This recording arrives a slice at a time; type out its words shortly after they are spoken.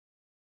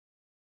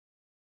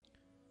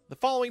The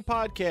following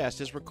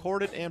podcast is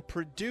recorded and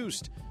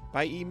produced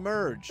by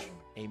Emerge,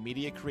 a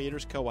media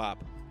creators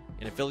co-op,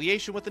 in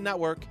affiliation with the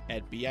network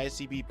at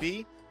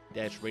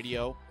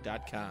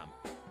bicbp-radio.com.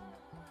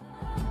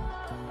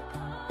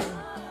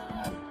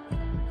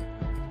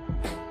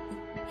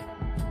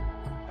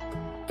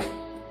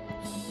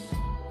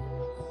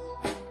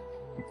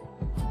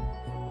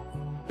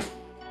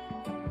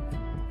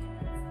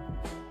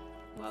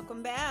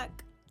 Welcome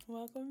back.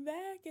 Welcome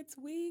back. It's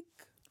week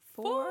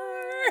 4.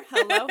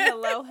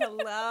 Hello.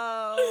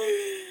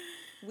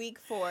 Week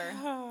 4.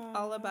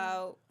 All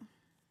about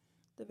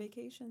the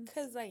vacations.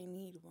 Because I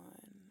need one.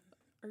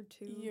 Or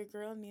 2. Your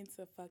girl needs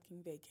a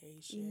fucking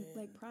vacation.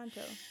 Like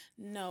pronto.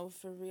 No,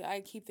 for real.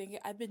 I keep thinking,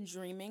 I've been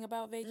dreaming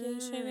about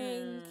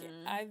vacationing.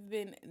 I've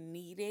been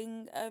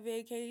needing a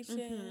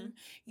vacation.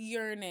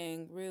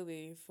 Yearning,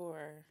 really,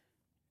 for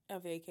a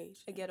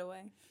vacation. A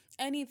getaway.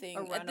 Anything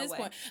A at this runaway.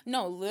 point.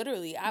 No,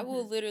 literally. I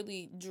will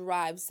literally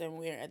drive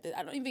somewhere.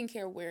 I don't even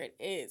care where it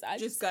is. I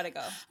just gotta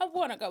go. I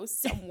want to go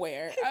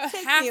somewhere. I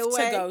Take have me to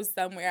away. go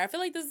somewhere. I feel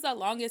like this is the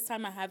longest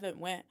time I haven't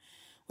went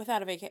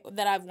without a vacation.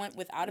 That I've went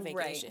without a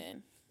vacation. Right.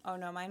 Oh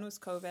no, mine was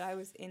COVID. I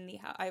was in the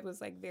house. I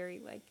was like very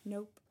like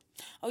nope.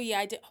 Oh yeah,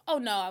 I did. Oh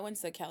no, I went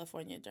to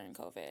California during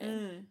COVID,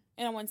 and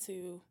I went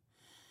to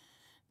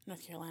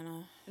North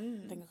Carolina.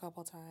 I think a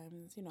couple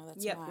times. You know,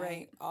 that's Yep, why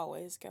right. I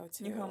always go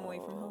to. Your home away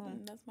from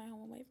home. That's my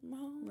home away from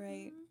home.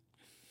 Right.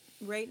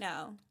 Right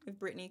now, if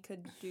Brittany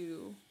could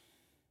do,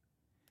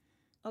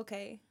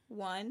 okay,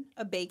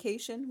 a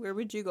vacation. Where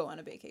would you go on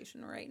a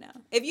vacation right now?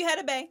 If you had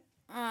a bay.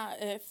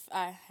 If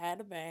I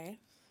had a bay.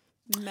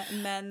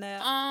 Men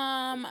that.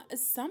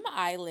 Some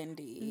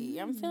islandy.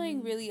 I'm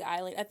feeling really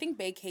island. I think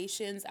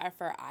vacations are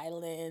for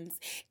islands.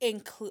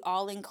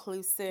 All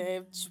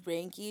inclusive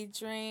drinky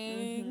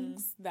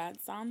drinks.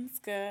 That sounds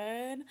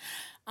good.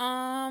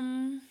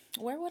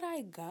 Where would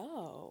I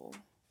go?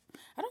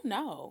 I don't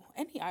know.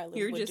 Any island.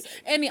 You're would just do.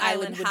 Any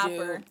island would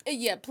hopper. do.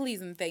 Yeah,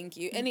 please and thank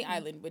you. Any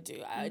island would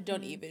do. I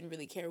don't even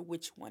really care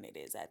which one it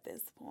is at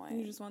this point.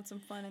 You just want some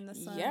fun in the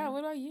sun. Yeah. What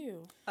about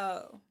you?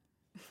 Oh,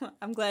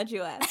 I'm glad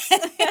you asked.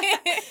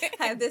 I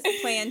have this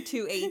plan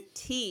to a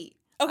T.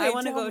 Okay, I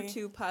want to tell go me.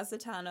 to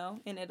Positano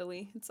in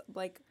Italy. It's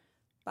like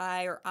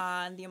by or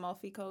on the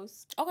Amalfi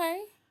Coast.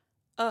 Okay.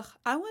 Ugh,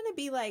 I want to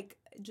be like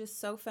just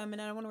so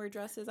feminine. I want to wear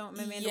dresses. I want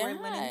my man to wear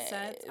linen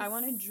sets. I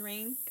want to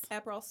drink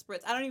Aperol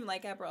Spritz. I don't even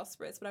like Aperol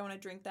Spritz, but I want to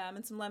drink them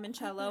and some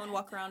limoncello and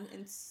walk around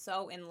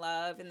so in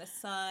love in the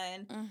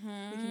sun. We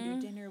can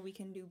do dinner. We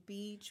can do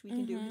beach. We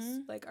can do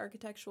like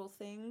architectural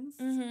things.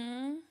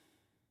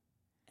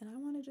 And I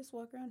want to just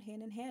walk around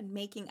hand in hand,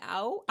 making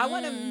out. I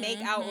want to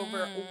make out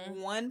over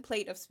one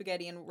plate of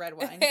spaghetti and red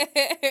wine.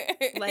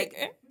 Like,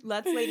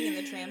 let's Lady in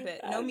the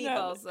Trampet. No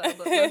meatballs, though.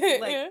 But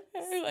let's,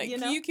 like, you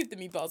know? You keep the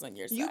meatballs on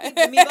your side. You keep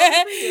the meatballs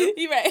are for you.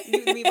 You're right.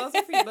 The meatballs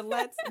are for you, but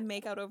let's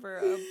make out over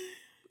a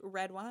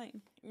red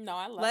wine. No,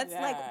 I love Let's,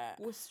 that.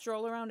 like,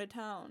 stroll around a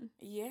town.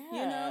 Yeah. You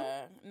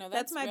know? No,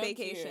 That's my real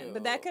vacation. cute.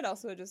 But that could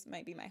also just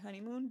might be my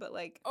honeymoon, but,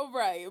 like... Oh,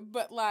 right.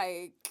 But,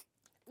 like...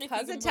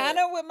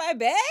 Positano with my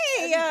bae!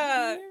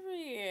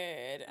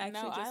 Period. I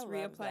actually just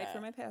reapplied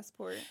for my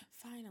passport.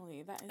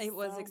 Finally, that is It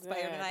was so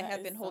expired, good. and I That have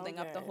is been so holding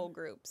up the good. whole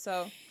group.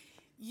 So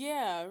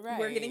Yeah, right.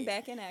 we're getting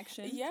back in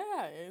action.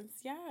 Yes.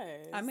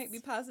 I might be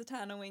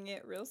Positanoing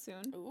it real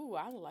soon. Ooh,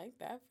 I like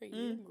that for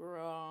you,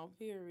 girl.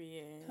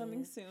 Period.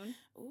 Coming soon.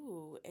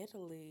 Ooh,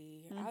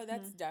 Italy. Oh,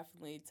 that's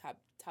definitely top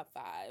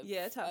 5.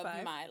 Yeah, top of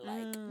 5. my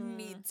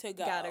need to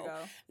go. Gotta go.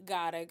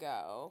 Gotta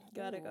go.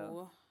 Gotta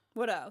go. Ooh.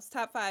 What else?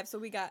 Top 5. So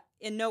we got,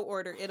 in no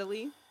order,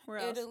 Italy. Where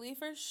else? Italy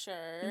for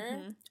sure.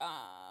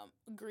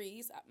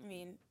 Greece. I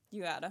mean,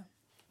 You gotta.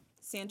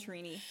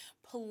 Santorini.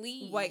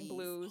 please. White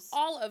Blues.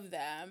 All of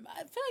them. I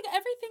feel like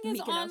everything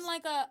is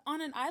Mykonos.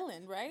 on an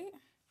island, right?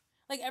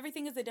 Like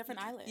everything is a different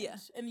island. Yeah,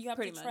 And you have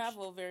pretty to much.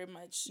 travel very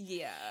much.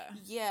 Yeah.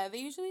 Yeah, they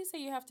usually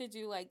say you have to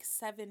do like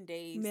 7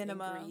 days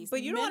Minimum. in Greece.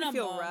 But you don't want to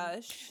feel Minimum.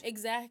 rushed.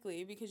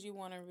 Exactly, because you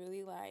want to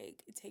really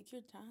like take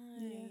your time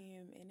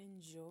and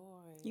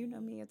enjoy. You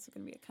know me. It's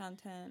going to be a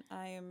content.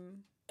 I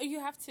am You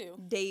have to.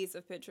 days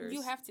of pictures.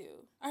 You have to.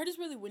 I heard it's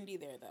really windy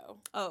there though.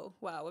 Oh,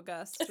 wow. A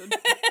gust.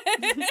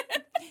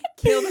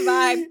 Kill the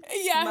vibe.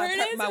 Yeah, I My heard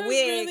per- it's my it was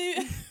wig. Really,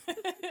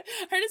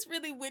 heard it's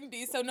really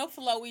windy, so no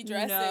flowy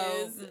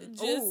dresses. No.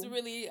 Just Ooh.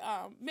 really,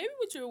 maybe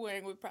what you're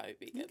wearing would probably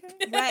be good.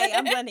 Okay. Right,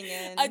 I'm blending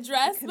in. A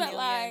dress, The but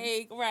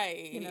chameleon. like,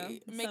 right. You know,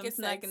 make it it's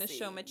not going to sexy.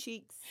 show my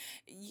cheeks.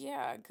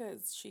 Yeah,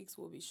 because cheeks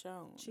will be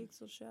shown. Cheeks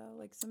will show,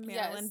 like some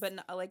Marilyn, Yes. but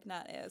not, like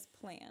not as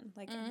planned.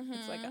 Like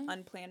it's like an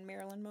unplanned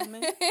Marilyn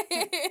moment.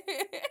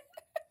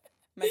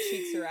 My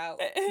cheeks are out.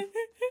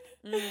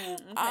 Okay.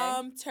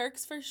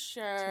 Turks for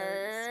sure.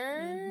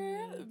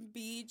 Turks.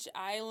 Beach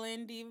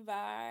islandy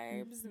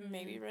vibes.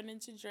 Maybe run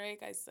into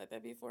Drake. I said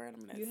that before, and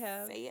I'm gonna You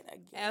have. say it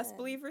again. Ask,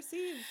 believe,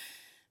 receive.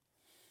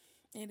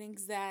 And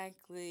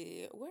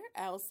exactly. Where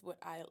else would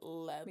I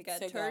love We got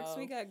to Turks, go?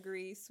 we got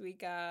Greece, we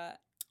got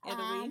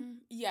Italy.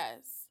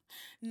 Yes.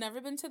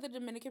 Never been to the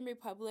Dominican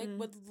Republic.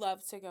 Would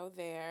love to go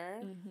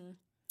there.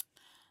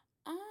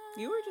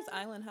 You were just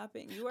island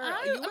hopping. You are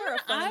a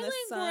fun in the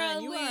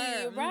sun. You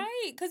are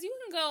right, because you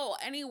can go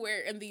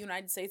anywhere in the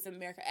United States of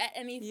America at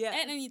any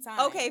time.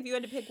 Okay, if you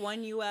had to pick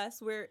one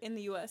U.S., where in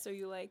the U.S. are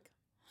you like?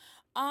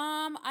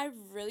 I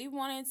really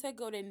wanted to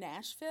go to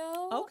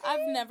Nashville. Okay,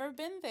 I've never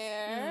been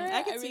there.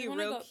 I could see you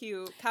real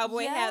cute.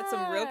 Cowboy had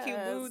some real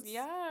cute boots.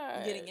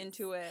 Yeah, getting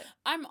into it.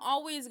 I'm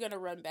always gonna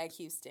run back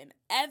Houston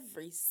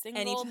every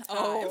single time.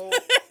 Oh.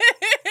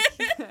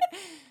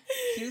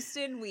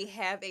 Houston, we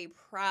have a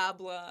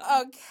problem.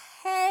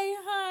 Okay,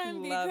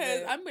 hon, Love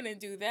because it. I'm going to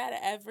do that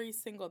every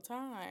single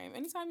time.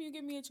 Anytime you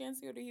give me a chance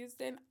to go to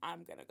Houston,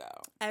 I'm going to go.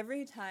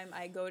 Every time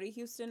I go to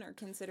Houston or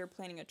consider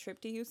planning a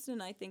trip to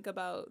Houston, I think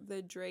about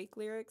the Drake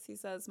lyrics. He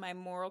says, "My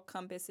moral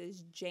compass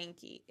is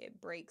janky. It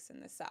breaks in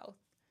the South."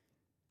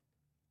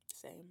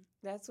 Same.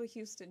 That's what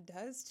Houston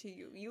does to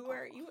you. You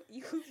live.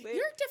 You're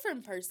a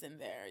different person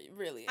there,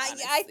 really.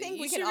 Honestly. I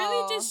think we should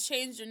really just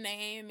change your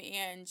name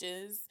and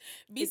just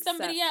be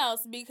somebody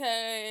else,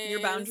 because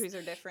your boundaries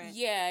are different.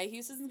 Yeah,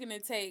 Houston's gonna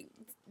take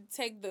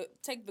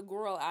the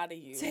girl out of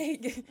you.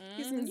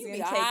 Houston's you be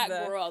gonna a hot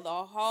girl the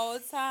whole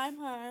time,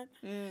 huh?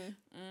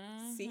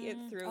 See it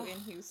through in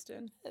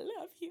Houston. I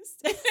love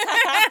Houston.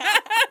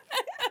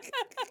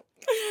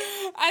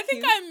 I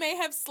think I may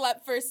have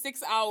slept for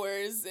 6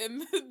 hours in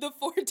the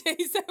 4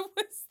 days I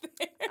was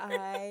there.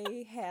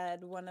 I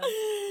had one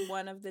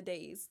of the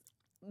days,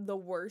 the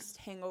worst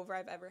hangover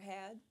I've ever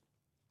had.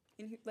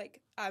 And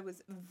I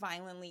was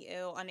violently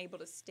ill, unable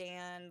to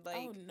stand,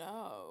 oh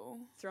no,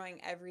 throwing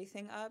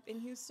everything up in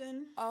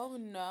Houston. Oh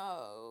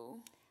no.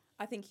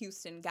 I think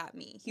Houston got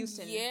me.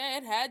 Yeah,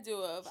 it had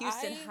to have.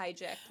 Houston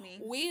hijacked me.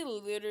 We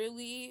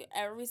literally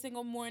every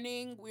single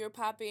morning we were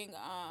popping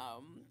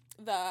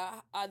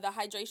the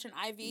hydration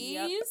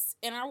IVs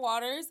in our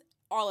waters,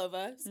 all of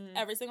us,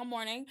 every single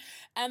morning,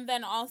 and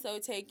then also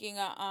taking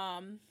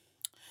a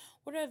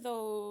what are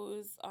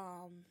those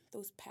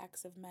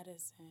packs of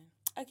medicine?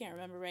 I can't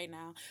remember right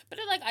now, but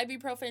they're like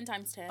ibuprofen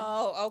times 10.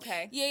 Oh,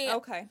 okay. Yeah.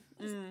 Okay.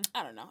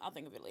 I don't know. I'll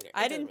think of it later.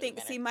 I didn't think.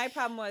 See, my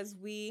problem was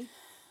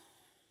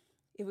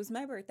it was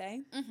my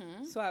birthday,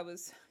 so I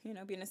was,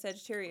 being a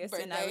Sagittarius,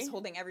 and I was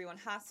holding everyone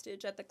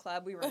hostage at the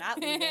club. We were not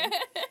leaving.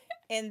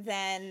 And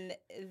then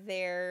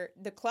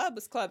the club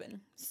was clubbing.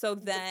 So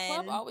then... The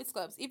club always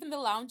clubs. Even the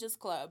lounges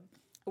club.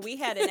 We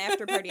had an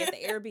after party at the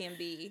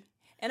Airbnb,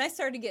 and I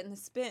started getting the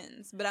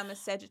spins. But I'm a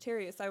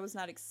Sagittarius. I was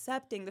not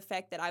accepting the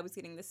fact that I was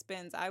getting the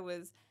spins. I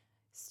was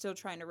still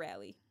trying to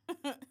rally.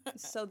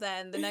 So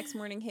then the next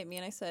morning hit me,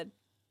 and I said,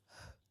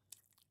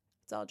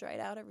 it's all dried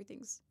out.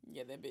 Everything's...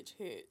 Yeah, that bitch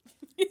hit.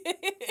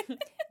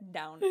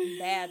 Down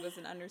bad was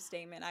an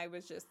understatement. I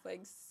was just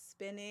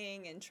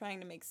spinning and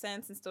trying to make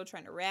sense and still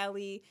trying to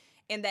rally.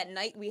 And that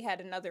night we had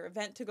another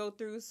event to go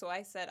through, so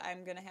I said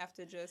I'm going to have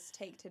to just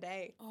take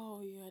today. Oh,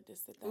 you had to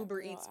sit that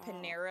Uber Eats, out.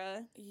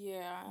 Panera.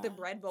 Yeah. The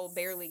bread bowl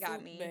barely got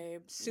Soup, me.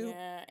 Babe. Soup.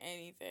 Yeah,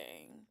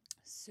 anything.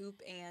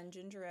 Soup and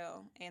ginger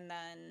ale. And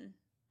then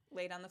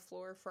laid on the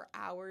floor for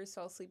hours,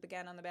 fell asleep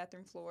again on the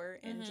bathroom floor,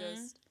 and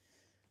just...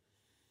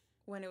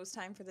 When it was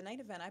time for the night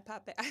event, I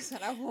popped back. I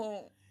said, I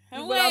won't.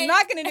 What I'm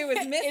not going to do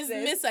is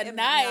miss a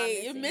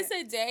night. You miss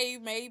a day,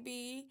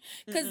 maybe.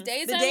 Because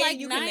days are like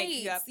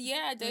nights.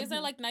 Yeah, days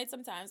are like nights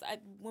sometimes.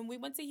 When we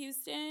went to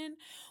Houston,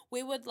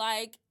 we would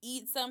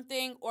eat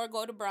something or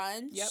go to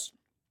brunch. Yep.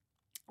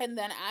 And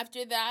then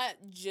after that,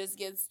 just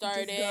get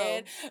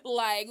started. We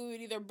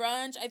would either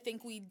brunch. I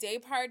think we day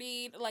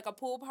partied, a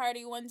pool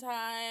party one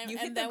time. You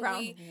hit the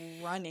ground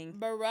running.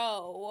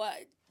 Bro,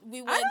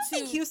 we went I don't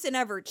think Houston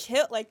ever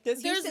chilled.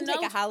 Does Houston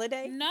take a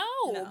holiday? No,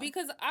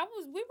 because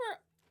we were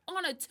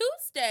on a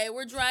Tuesday.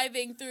 We're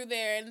driving through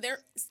there, and they're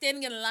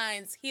standing in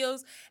lines,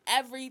 heels,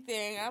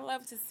 everything. I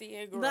love to see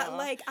it, girl.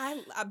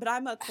 But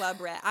I'm a club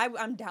rat.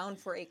 I'm down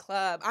for a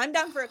club. I'm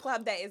down for a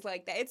club that is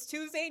like that. It's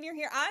Tuesday and you're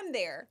here. I'm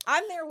there.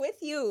 I'm there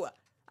with you.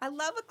 I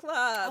love a club.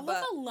 I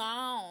love a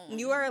lounge.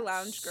 You are a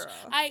lounge girl.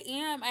 I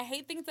am. I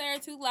hate things that are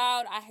too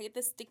loud. I hate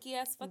the sticky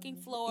ass fucking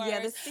floors. Yeah,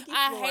 the sticky floor.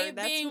 I hate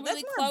being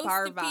really close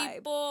bar to vibe.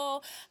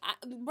 People.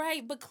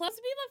 Right, but clubs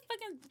be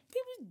fucking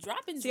people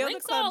dropping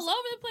drinks all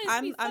over the place.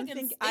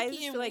 I just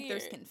feel like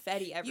there's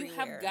confetti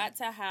everywhere.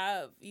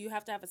 You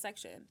have to have a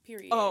section.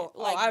 Period.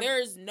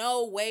 There's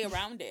no way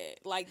around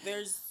it.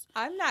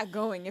 I'm not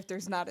going if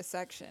there's not a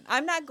section.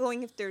 I'm not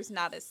going if there's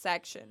not a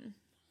section.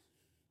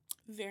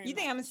 You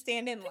think I'm gonna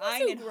stand in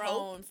line and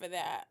grown for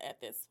that at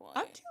this point?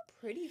 I'm too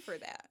pretty for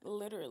that.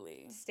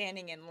 Literally.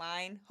 Standing in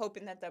line,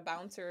 hoping that the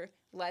bouncer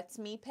lets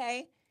me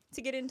pay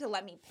to get in to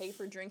let me pay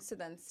for drinks to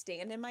then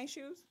stand in my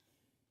shoes.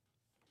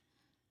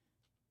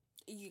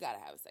 You gotta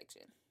have a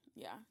section.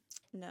 Yeah.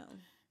 No.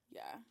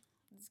 Yeah.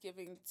 It's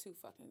giving too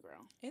fucking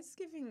grown. It's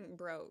giving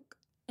broke.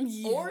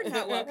 Yeah. Or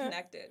not well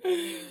connected. I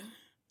mean,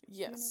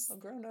 yes. A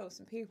girl knows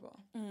some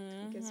people.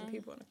 Get some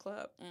people in the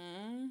club.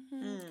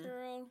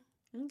 Girl.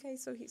 Okay,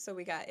 so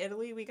we got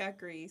Italy, we got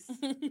Greece,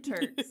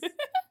 Turks.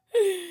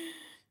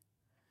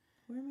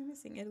 Where am I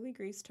missing? Italy,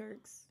 Greece,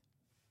 Turks,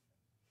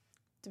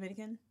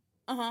 Dominican.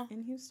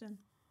 In Houston.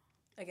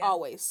 Again.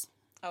 Always.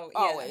 Oh, yeah.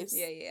 Always.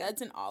 Yeah.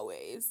 That's an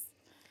always.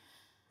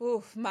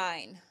 Oof,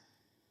 mine.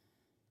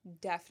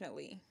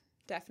 Definitely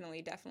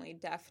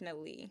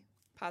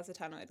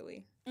Positano,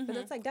 Italy. Mm-hmm. But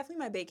that's like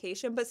definitely my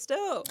vacation, but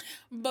still.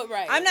 But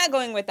right. I'm not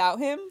going without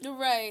him.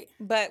 Right.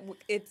 But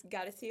it's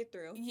got to see it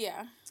through.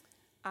 Yeah.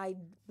 I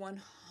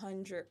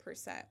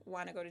 100%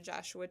 want to go to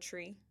Joshua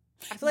Tree.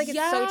 I feel like it's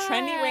so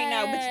trendy right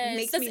now, which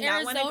makes me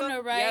not want to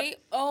go. Right? Yep.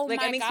 Oh like,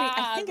 my God.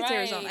 I think it's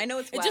Arizona. I know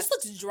it's west. It just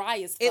looks dry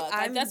as fuck.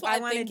 That's why I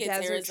want think a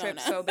desert Arizona. Trip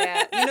so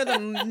bad. You know the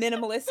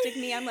minimalistic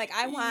me? I'm like,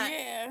 I want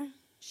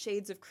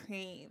shades of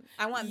cream.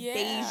 I want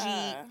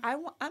beigey.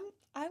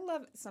 I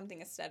love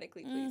something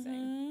aesthetically pleasing.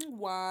 Mm-hmm.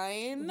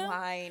 Wine.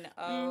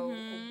 Oh,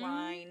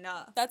 wine.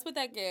 That's what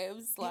that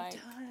gives. Like, it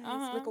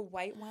does. Like a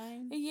white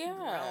wine.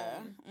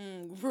 Yeah.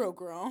 Real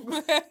grown.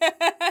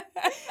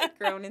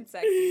 Grown and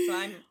sexy. So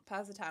I'm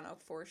Positano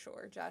for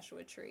sure.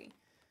 Joshua Tree.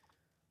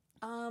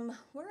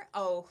 Dubai.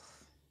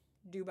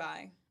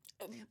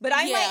 But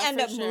I might end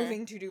up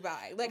moving to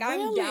Dubai. Like,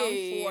 really? I'm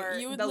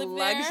down for the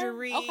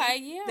luxury,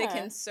 the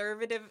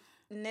conservative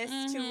to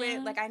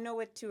it. Like, I know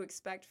what to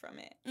expect from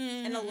it.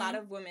 Mm-hmm. And a lot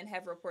of women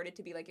have reported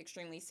to be like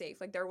extremely safe.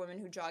 Like, there are women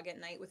who jog at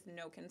night with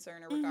no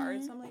concern or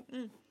regard. So I'm like,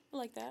 I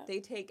like that. They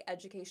take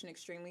education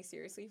extremely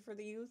seriously for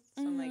the youth.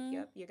 So I'm like,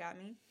 yep, you got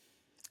me.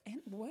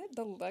 And what?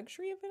 The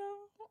luxury of it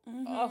all?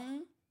 Mm-hmm.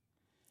 Oh.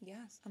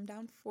 Yes, I'm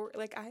down for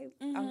like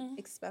I'm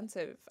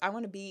expensive. I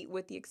want to be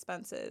with the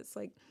expenses.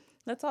 Like,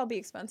 let's all be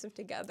expensive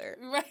together.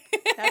 Right.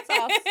 That's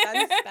all.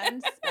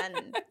 Spend.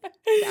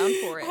 Down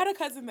for it. I had a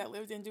cousin that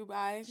lived in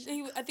Dubai.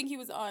 I think he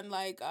was on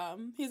like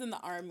he was in the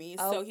army,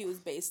 so he was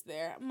based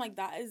there. I'm like,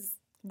 that is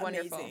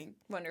wonderful. Amazing.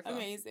 Wonderful.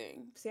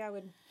 Amazing. See, I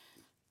would,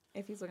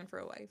 if he's looking for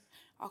a wife,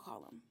 I'll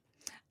call him.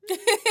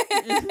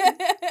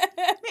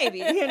 Maybe,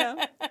 you know,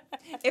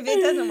 if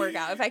it doesn't work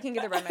out, if I can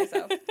get it right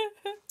myself.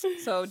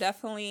 So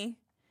definitely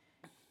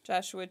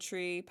Joshua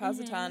Tree,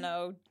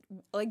 Positano,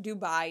 like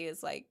Dubai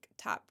is like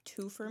top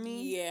 2 for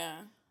me.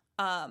 Yeah.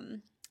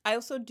 I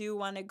also do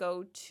want to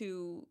go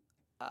to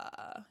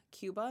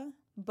Cuba,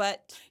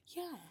 but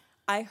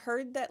I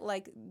heard that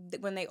like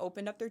when they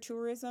opened up their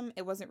tourism,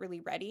 it wasn't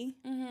really ready.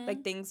 Mm-hmm.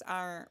 Like things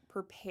aren't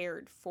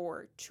prepared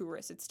for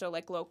tourists. It's still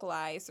like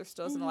localized. There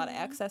still isn't a lot of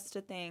access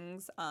to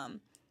things. I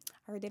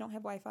heard they don't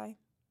have Wi-Fi.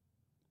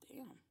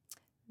 Damn.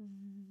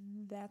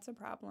 That's a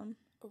problem.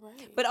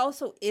 Right. But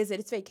also,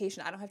 it's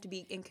vacation. I don't have to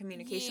be in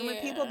communication with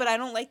people, but I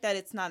don't like that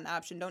it's not an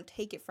option. Don't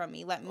take it from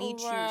me. Let me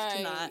choose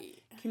to not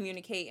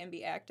communicate and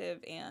be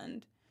active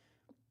and,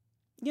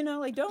 you know,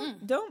 like, you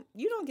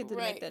don't get to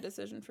make that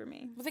decision for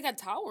me. But they got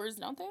towers,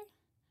 don't they?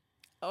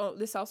 Oh,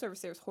 the cell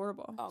service there is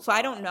horrible. Oh, so God.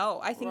 I don't know.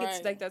 I think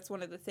it's like that's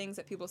one of the things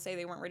that people say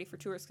they weren't ready for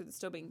tourists because it's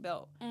still being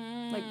built.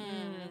 Like,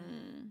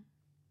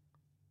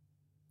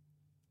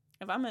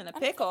 if I'm in a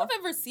pickle. I don't think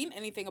I've ever seen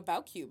anything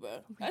about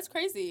Cuba. That's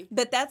crazy.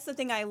 But that's the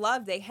thing I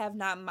love. They have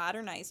not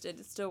modernized it.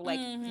 It's still like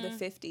the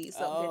 50s.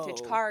 The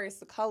vintage cars,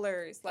 the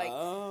colors. Like,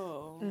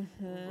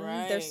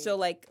 right.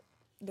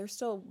 They're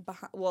still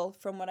behind. Well,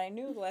 from what I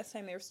knew, the last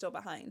time they were still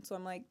behind. So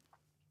I'm like,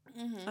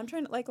 I'm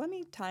trying to, like, let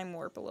me time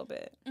warp a little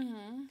bit.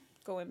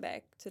 Going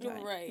back to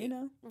time. Right. You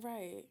know?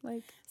 Right.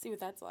 Like, see what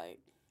that's like.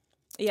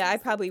 Yeah, I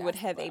probably would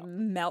have a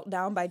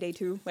meltdown by day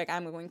 2. Like,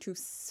 I'm going to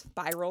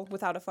spiral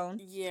without a phone.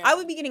 Yeah. I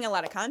would be getting a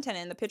lot of content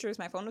in the pictures.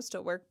 My phone would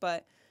still work,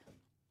 but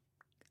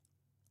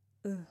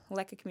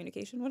lack of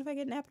communication. What if I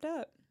get napped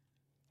up?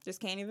 Just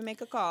can't even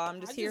make a call.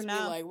 I'm just here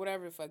now. Be like,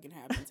 whatever fucking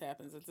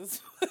happens at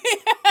this point.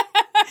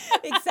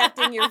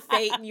 Accepting your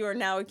fate, you are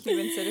now a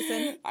Cuban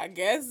citizen. I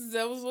guess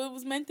that was what it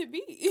was meant to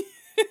be.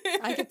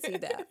 I could see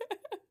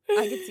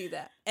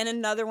that. And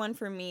another one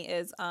for me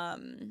is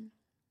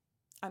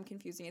I'm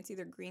confusing. It's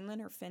either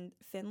Greenland or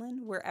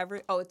Finland,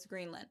 wherever. Oh, it's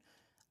Greenland.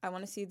 I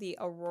want to see the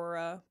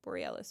aurora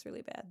borealis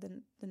really bad.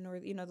 The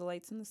north, you know, the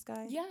lights in the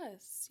sky.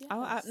 Yes.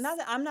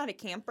 I'm not a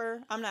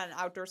camper. I'm not an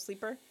outdoor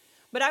sleeper,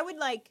 but I would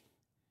like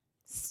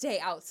stay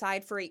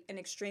outside for an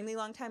extremely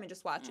long time and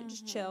just watch it,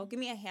 just chill. Give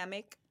me a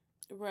hammock.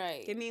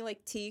 Right. Give me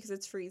like tea because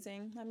it's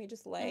freezing. Let me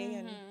just lay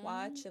and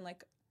watch and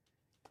like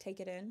take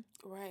it in.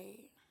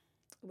 Right.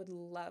 Would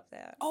love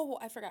that. Oh,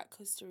 I forgot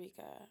Costa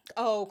Rica.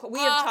 Oh, we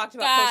have talked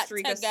about Costa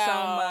Rica so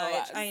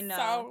much. I know.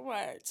 So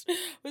much. It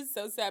was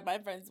so sad. My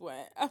friends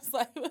went. I was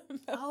like,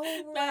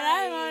 oh, right.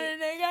 I wanted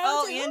to go.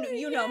 Oh, and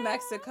you know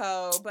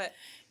Mexico. But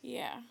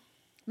yeah.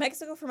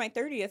 Mexico for my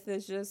 30th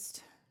is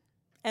just,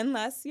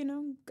 unless, you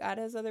know, God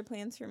has other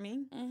plans for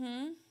me.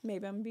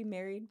 Maybe I'm going to be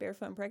married,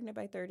 barefoot and pregnant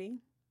by 30.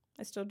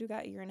 I still do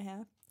got a year and a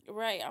half.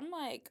 Right. I'm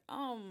like,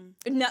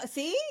 No,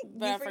 see?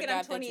 But you I forget forgot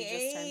I'm 28. That you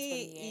just turned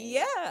 28.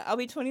 Yeah. I'll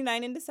be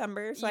 29 in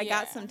December, so I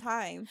got some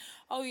time.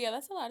 Oh, yeah.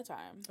 That's a lot of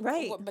time.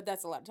 Right. But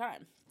that's a lot of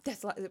time.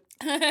 That's a lot. You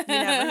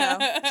never know.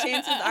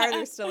 Chances are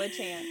there's still a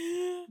chance.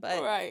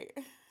 But right.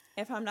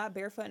 If I'm not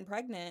barefoot and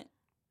pregnant,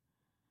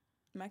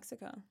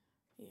 Mexico.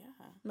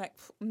 Yeah.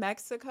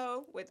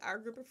 Mexico with our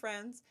group of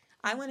friends.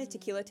 I went to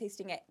tequila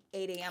tasting at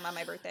 8 a.m. on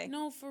my birthday.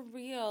 No, for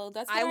real.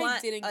 That's what I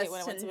didn't get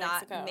when I went to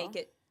Mexico. Not make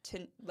it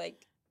to,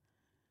 like,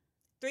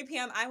 3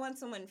 p.m. I want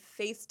someone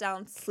face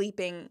down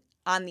sleeping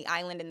on the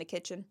island in the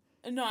kitchen.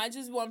 No, I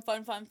just want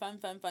fun.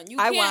 You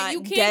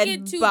can't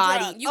get too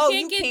drunk.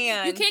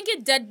 You can't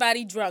get dead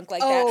body drunk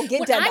like that. Oh,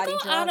 get dead body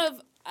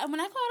drunk. When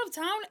I go out of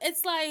town,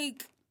 it's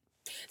like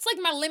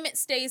my limit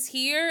stays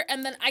here,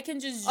 and then I can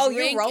just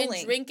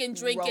drink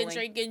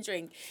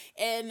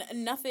and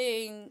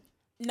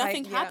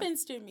nothing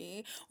happens to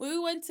me. When we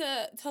went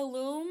to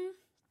Tulum,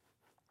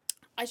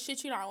 I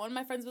shit you not, one of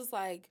my friends was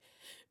like,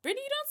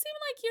 Brittany, you don't seem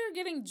like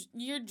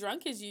you're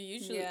drunk as you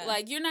usually. Yeah.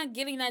 Like, you're not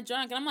getting that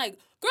drunk. And I'm like,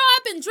 girl,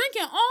 I've been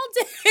drinking all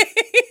day.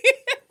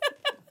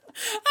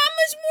 How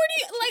much more do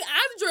you... Like,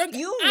 I've drunk...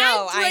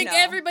 I know.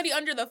 Everybody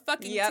under the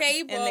fucking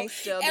table. And they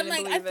still didn't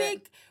believe I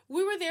think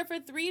we were there for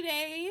 3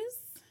 days.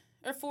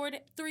 Or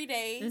 3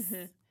 days.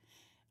 Mm-hmm.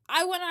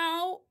 I went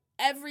out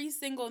every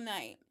single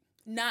night.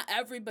 Not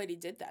everybody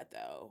did that,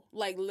 though.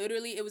 Like,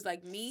 literally, it was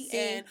like me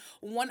and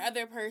one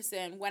other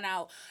person went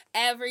out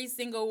every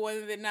single one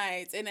of the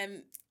nights. And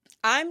then...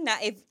 I'm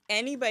not... If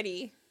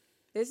anybody...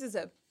 This is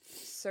a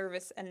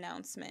service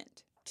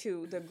announcement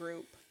to the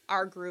group.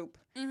 Our group.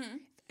 Mm-hmm.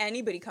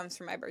 Anybody comes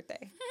for my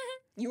birthday.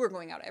 You are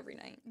going out every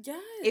night.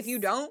 Yes. If you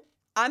don't,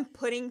 I'm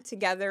putting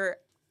together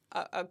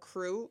a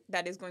crew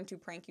that is going to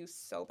prank you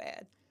so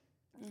bad.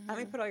 Mm-hmm. I'm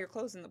gonna put all your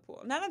clothes in the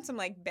pool. Not on some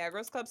like Bad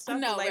Girls Club stuff,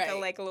 no, but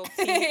like a little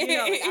team. You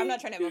know, like, I'm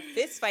not trying to have a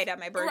fist fight at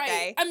my birthday.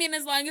 Right. I mean,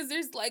 as long as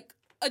there's like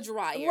a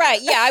dryer.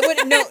 Right. Yeah. I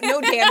wouldn't.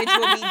 No damage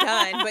will be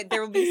done, but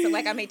there will be some.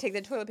 Like I may take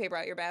the toilet paper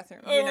out your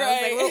bathroom. You know, right.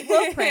 It's like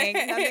we'll prank.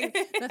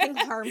 Nothing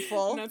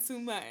harmful. Not too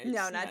much.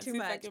 No, not too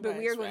much. But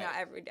we are going out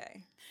every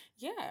day.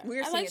 Yeah,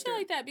 I like shit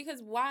like that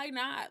because why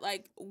not?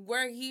 Like,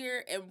 we're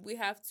here and we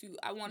have to,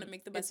 I want to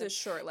make the best of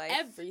short life.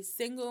 Every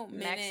single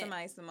minute.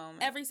 Maximize the moment.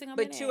 Every single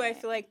minute. But too, I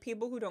feel like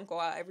people who don't go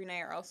out every night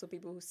are also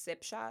people who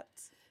sip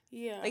shots.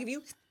 Yeah. Like, if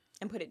you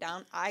and put it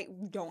down, I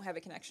don't have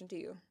a connection to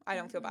you. I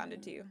don't feel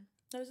bonded to you.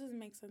 That doesn't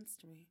make sense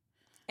to me.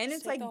 And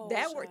it's like,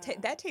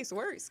 that tastes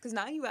worse because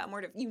now you got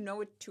more to, you know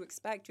what to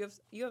expect. You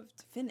have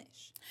to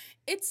finish.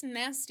 It's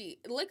nasty.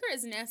 Liquor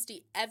is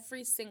nasty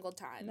every single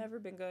time. Never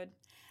been good.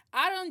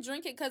 I don't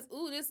drink it because,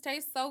 ooh, this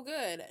tastes so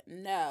good.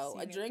 No,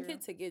 I drink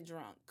it to get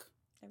drunk.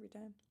 Every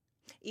time.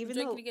 Even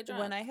though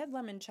when I had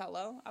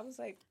limoncello, I was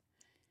like,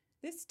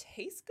 this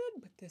tastes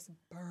good, but this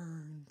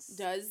burns.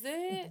 Does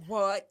it?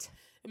 What?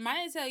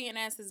 My Italian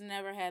ass has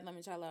never had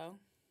limoncello.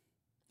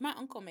 My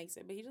uncle makes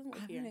it, but he doesn't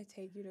live here. I'm going to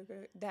take you to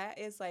go. That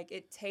is like,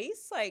 it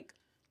tastes like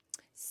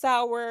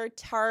sour,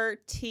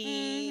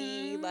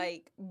 tarty,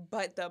 like,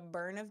 but the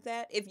burn of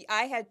that. If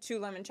I had 2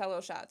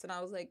 limoncello shots and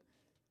I was like,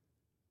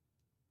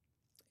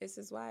 this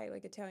is why,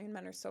 like, Italian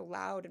men are so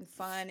loud and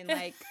fun and,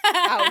 like,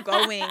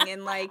 outgoing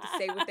and, like,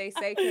 say what they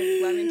say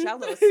because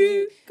limoncello.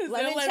 See,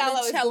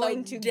 limoncello is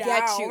going to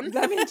get you.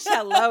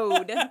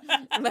 Limoncello.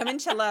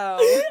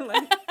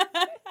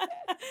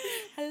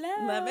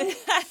 Hello.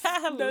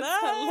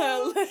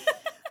 Hello.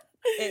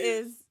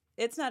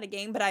 It's not a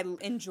game, but I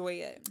enjoy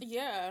it.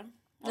 Yeah.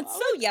 It's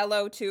so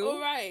yellow, too. Oh,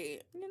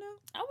 right. You know?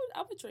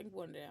 I would drink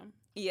one day.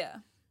 Yeah.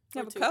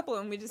 Have a couple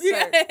and we just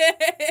start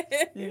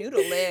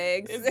noodle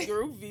legs. It's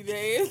groovy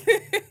days.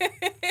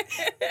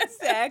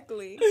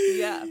 Exactly.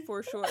 Yeah,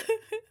 for sure.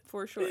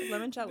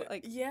 Limoncello,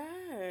 like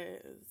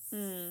yes.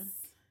 I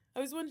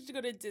always wanted to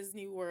go to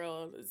Disney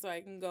World so I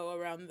can go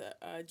around the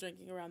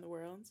drinking around the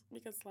world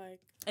because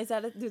like is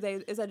that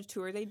a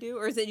tour they do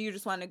or is it you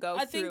just want to go?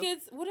 I think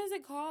it's what is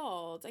it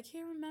called? I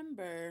can't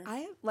remember.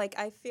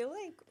 I feel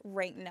like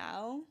right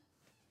now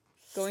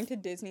going to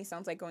Disney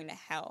sounds like going to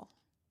hell.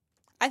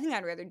 I think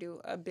I'd rather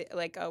do a bit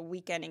like a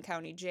weekend in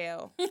county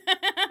jail.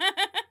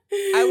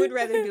 I would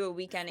rather do a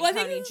weekend in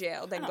county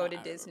jail than go to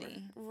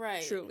Disney.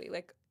 Right. Truly.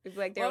 Like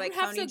they're like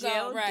county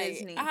jail, right.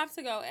 Disney. I have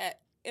to go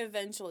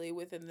eventually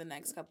within the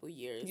next couple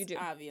years. You do.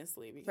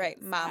 Obviously. Because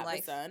right. Mom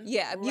life. Son.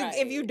 Yeah.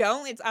 If you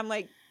don't, I'm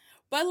like.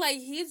 But, like,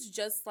 he's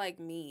just like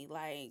me.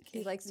 Like,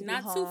 he likes to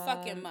not be too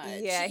fucking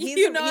much. Yeah, he's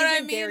you know what I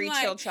mean? Very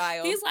like, chill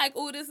child. He's like,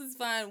 oh, this is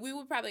fun. We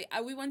would probably,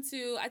 I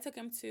took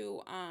him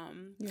to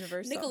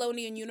Universal.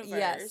 Nickelodeon Universe.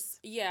 Yes.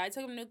 Yeah, I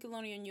took him to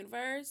Nickelodeon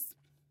Universe.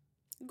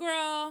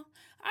 Girl,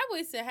 I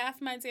wasted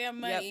half my damn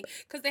money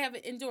because they have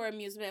an indoor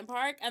amusement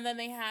park and then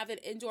they have an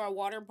indoor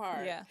water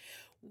park. Yeah.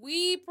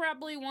 We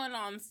probably went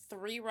on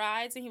 3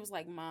 rides and he was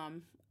like,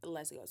 Mom,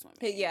 let's go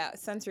swimming. Yeah,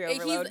 sensory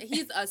overload.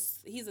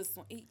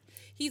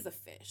 He's a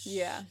fish.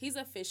 Yeah. He's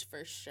a fish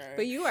for sure.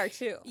 But you are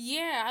too.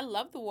 Yeah, I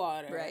love the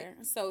water. Right.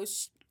 So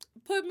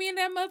put me in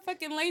that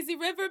motherfucking lazy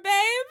river,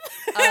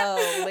 babe.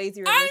 Oh,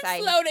 lazy river.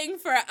 I'm floating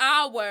for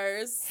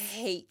hours.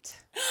 Hate.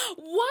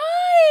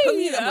 Why? Put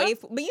me in the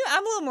wave. But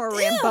I'm a little more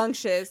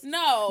rambunctious.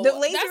 No. The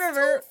lazy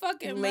river.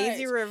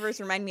 Lazy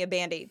rivers remind me of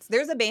Band-Aids.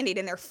 There's a Band-Aid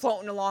in there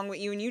floating along with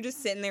you, and you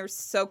just sitting there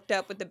soaked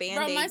up with the Band-Aid.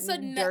 Bro, my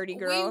son, dirty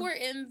girl. We were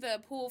in the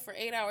pool for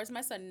 8 hours.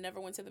 My son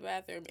never went to the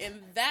bathroom, and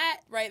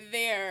that right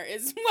there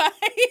is why.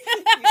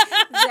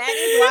 That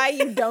is why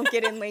you don't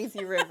get in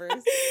lazy rivers.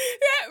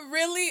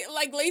 Really,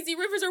 like lazy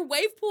rivers or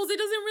wave pools, it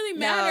doesn't really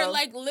matter. No.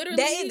 Like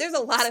literally, there's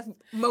a lot of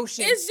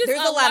motion. It's just there's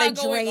a lot of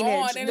going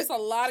drainage. on, and it's a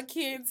lot of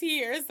kids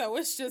here, so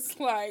it's just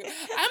like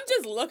I'm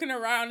just looking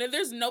around, and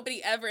there's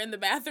nobody ever in the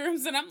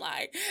bathrooms, and I'm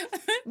like,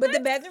 but the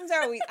bathrooms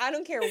are always. I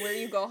don't care where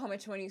you go, how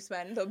much money you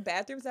spend. The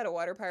bathrooms at a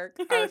water park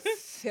are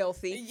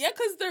filthy. Yeah,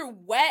 because they're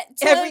wet.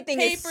 Toilet Everything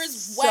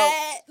paper's is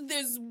wet.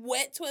 There's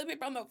wet toilet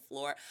paper on the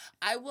floor.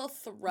 I will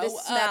throw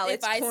up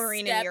if I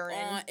step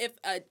on.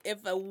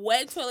 If a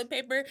wet toilet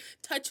paper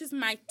touches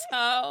my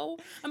toe,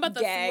 I'm about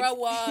to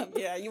throw up.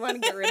 Yeah, you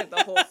want to get rid of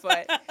the whole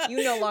foot.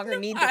 You no longer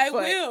need the foot. I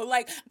will.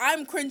 Like,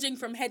 I'm cringing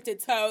from head to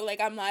toe.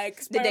 Like, I'm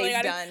like, the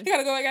day's done.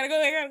 I gotta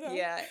go.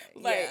 Yeah.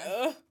 Like,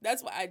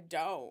 that's why I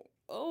don't.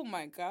 Oh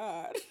my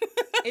God.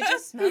 It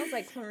just smells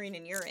like chlorine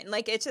and urine.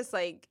 Like, it's just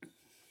like,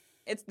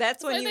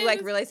 that's when you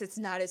like realize it's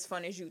not as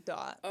fun as you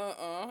thought.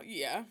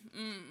 Yeah.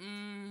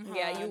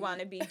 Yeah, you want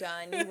to be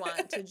done. You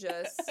want to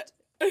just.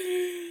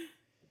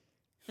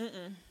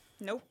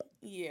 Nope.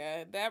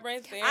 Yeah, that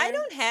right there.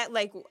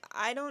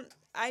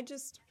 I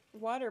just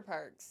water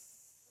parks.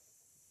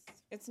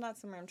 It's not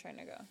somewhere I'm trying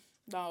to go.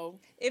 No.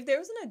 If there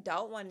was an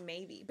adult one,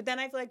 maybe. But then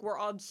I feel like we're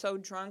all so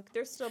drunk.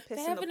 They're still pissing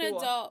They have the an pool.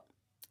 adult.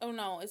 Oh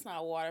no, it's not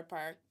a water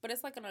park, but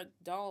it's like an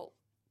adult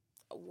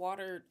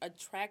water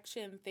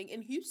attraction thing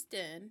in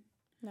Houston.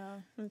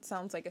 No, it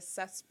sounds like a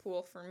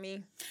cesspool for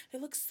me.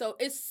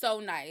 It's so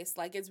nice.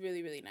 Like, it's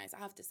really, really nice. I'll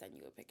have to send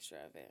you a picture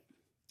of it.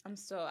 I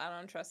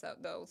don't trust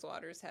that those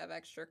waters have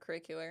extra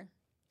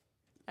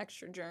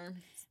germs.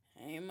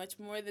 Ain't much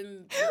more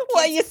than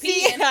well, you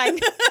see,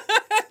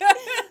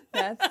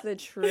 that's the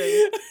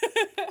truth.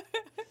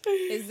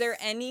 Is there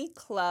any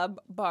club,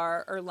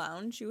 bar, or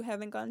lounge you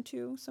haven't gone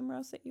to somewhere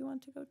else that you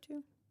want to go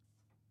to?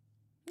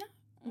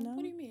 No.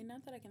 What do you mean?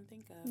 Not that I can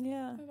think of.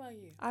 Yeah. What about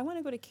you? I want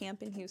to go to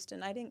camp in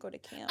Houston. I didn't go to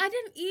camp. I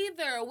didn't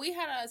either. We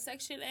had a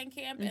section and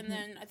camp, and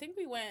then I think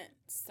we went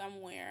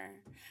somewhere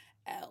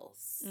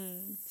else.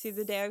 See,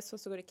 the day I was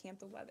supposed to go to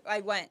camp, I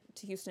went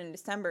to Houston in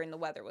December, and the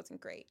weather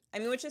wasn't great. I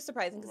mean, which is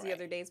surprising because the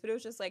other days, but it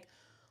was just like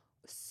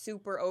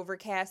super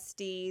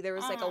overcasty. There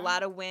was like a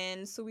lot of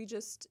wind, so we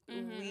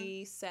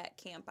set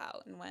camp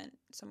out and went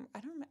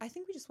I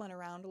think we just went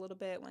around a little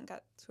bit,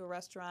 got to a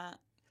restaurant,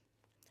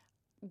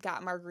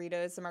 got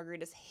margaritas. The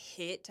margaritas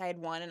hit. I had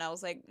one, and I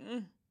was like,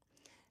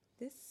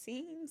 this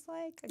seems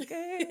like a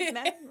good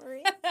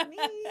memory to me.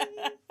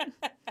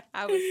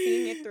 I was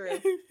seeing it through.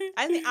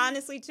 I think,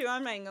 honestly, too,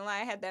 I'm not even gonna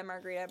lie, I had that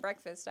margarita at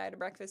breakfast. I had a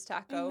breakfast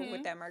taco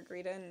with that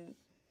margarita, and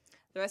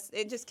the rest,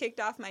 it just kicked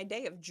off my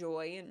day of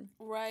joy. And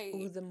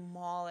the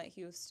mall at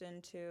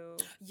Houston, too.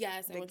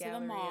 Yes, I went to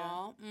the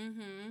mall.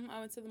 I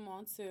went to the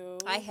mall, too.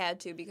 I had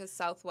to because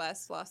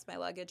Southwest lost my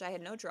luggage. I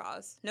had no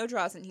draws. No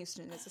draws in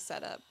Houston is a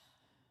setup.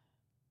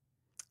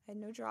 I had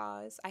no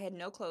drawers. I had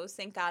no clothes.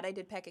 Thank God I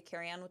did pack a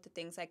carry-on with the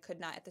things I could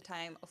not at the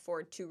time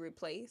afford to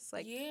replace.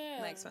 Like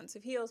my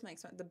expensive heels,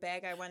 the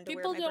bag I wanted to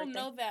wear at my birthday. People don't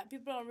know that.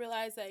 People don't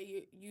realize that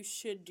you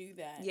should do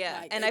that. Yeah,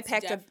 like, and I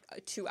packed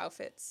 2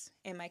 outfits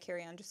in my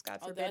carry-on, just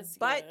God forbid. That's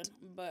good.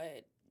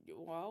 But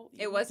well,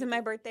 it wasn't my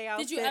birthday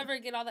outfit. Did you ever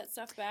get all that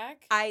stuff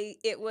back?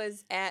 It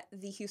was at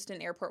the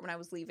Houston airport when I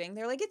was leaving.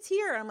 They're like, it's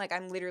here. I'm like,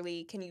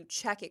 can you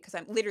check it? Because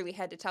I literally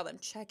had to tell them,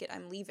 check it,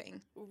 I'm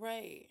leaving.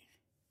 Right.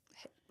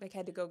 Like,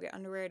 had to go get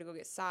underwear, had to go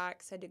get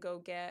socks, had to go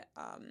get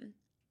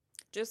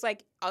just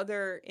like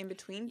other in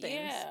between things.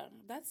 Yeah,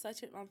 that's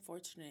such an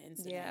unfortunate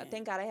incident. Yeah,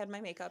 thank God I had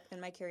my makeup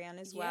in my carry-on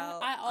as well.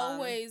 I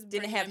always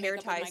didn't have hair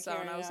ties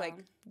on. I was like,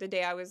 the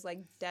day I was like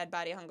dead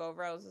body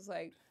hungover, I was just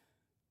like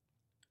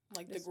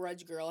the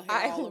Grudge girl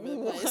hair all over the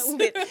place.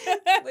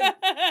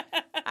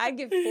 I'd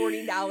give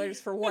 $40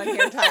 for one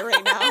hair tie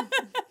right now.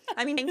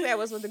 I mean, thankfully I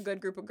was with a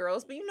good group of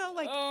girls, but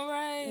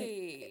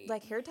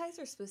like hair ties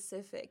are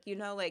specific,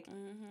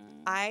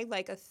 I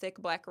like a thick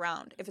black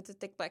round. If it's a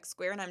thick black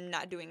square, and I'm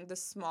not doing the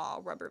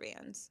small rubber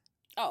bands.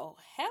 Oh,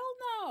 hell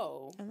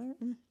no.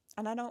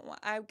 And I don't want,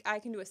 I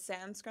can do a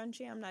satin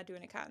scrunchie. I'm not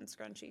doing a cotton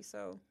scrunchie,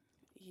 so.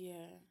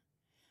 Yeah.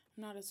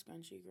 I'm not a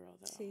scrunchy girl,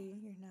 though. See,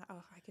 you're not.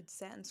 Oh, I could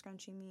satin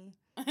scrunchie me.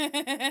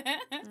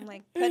 I'm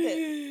like,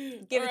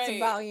 give it some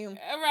volume.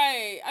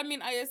 Right. I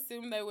mean, I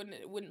assume they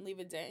wouldn't leave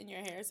a dent in your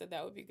hair, so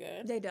that would be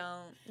good. They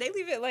don't. They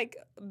leave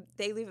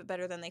it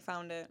better than they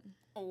found it.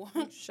 Oh,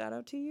 shout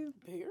out to you.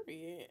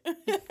 Period.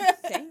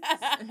 Thanks.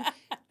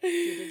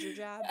 You did your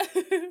job.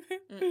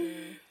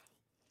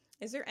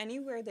 Is there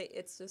anywhere that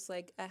it's just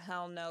like a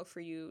hell no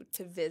for you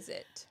to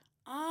visit?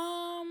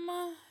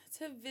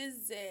 To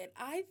visit,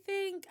 I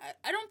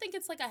don't think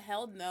it's like a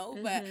hell no,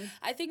 but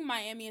I think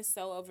Miami is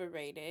so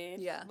overrated.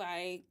 Yeah.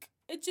 Like,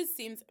 it just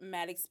seems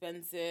mad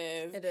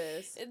expensive. It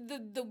is.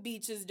 The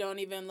beaches don't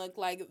even look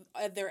like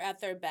they're at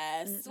their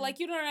best. Like,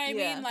 you know what I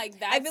mean? Like,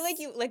 that. I feel like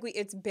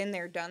it's been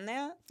there, done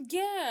that.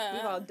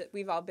 Yeah.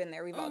 We've all been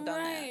there. We've all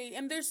done that. Right.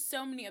 And there's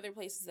so many other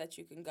places that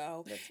you can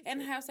go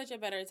and have such a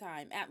better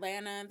time.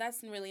 Atlanta,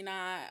 that's really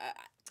not.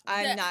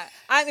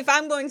 If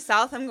I'm going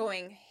south, I'm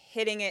going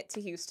hitting it to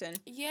Houston.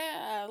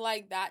 Yeah,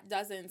 like, that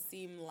doesn't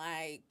seem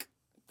like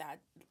that.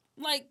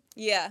 Like,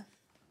 yeah,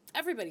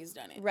 everybody's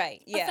done it.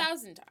 Right, yeah.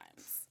 1,000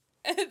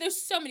 times.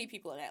 There's so many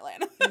people in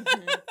Atlanta.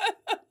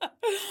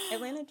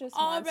 Atlanta just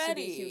wants to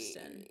be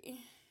Houston.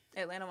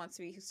 Atlanta wants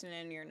to be Houston,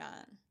 and you're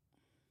not.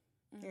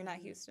 You're not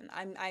Houston.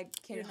 I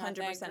can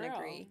 100%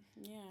 agree.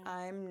 Yeah.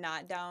 I'm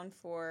not down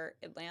for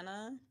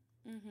Atlanta.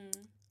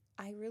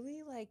 I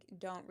really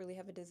don't really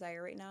have a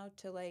desire right now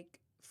to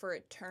for a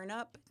turn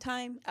up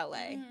time.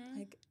 LA,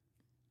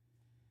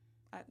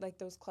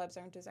 those clubs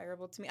aren't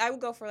desirable to me. I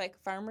would go for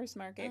farmers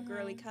market,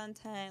 girly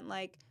content,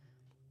 I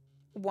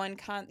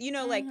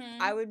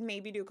would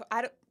maybe do.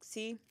 I don't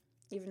see.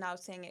 Even now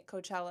saying it,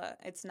 Coachella.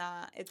 It's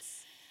not.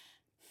 It's.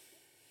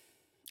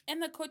 And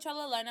the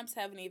Coachella lineups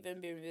haven't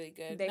even been really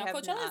good. They have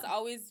Coachella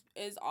not.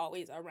 is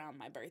always around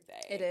my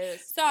birthday. It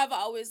is. So I've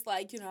always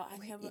I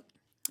have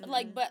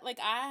but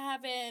I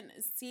haven't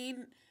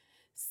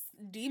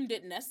deemed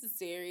it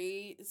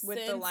necessary with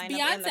since the lineup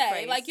Beyonce. And the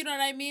price. You know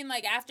what I mean?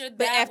 After that.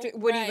 But after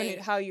what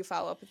how you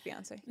follow up with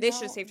Beyonce? They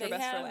should have saved her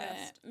best for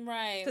last.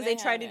 Right. Because they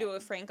tried to do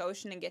a Frank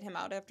Ocean and get him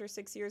out after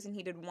 6 years, and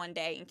he did one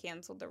day and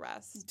canceled the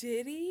rest.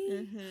 Did he?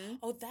 Mm-hmm.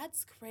 Oh,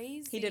 that's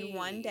crazy. He did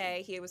one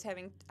day. He was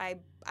having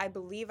I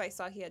believe I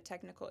saw he had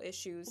technical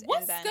issues.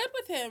 What's good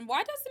with him?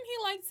 Why doesn't he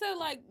like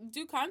to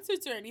do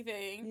concerts or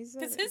anything?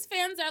 Because his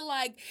fans are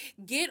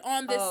get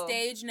on the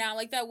stage now.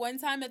 That one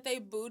time that they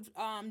booed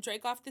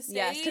Drake off the stage.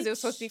 Yes, because it was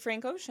supposed to be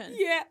Frank Ocean.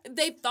 Yeah,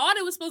 they thought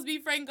it was supposed to be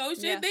Frank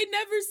Ocean. Yeah. They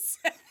never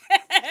said.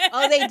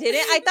 Oh, they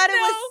didn't? I thought it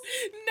was.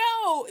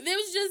 No, it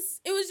was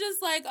just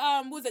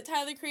was it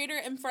Tyler Creator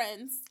and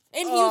friends,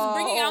 and he was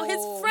bringing out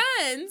his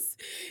friends.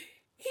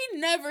 He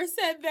never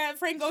said that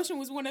Frank Ocean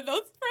was one of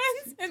those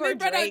friends. And they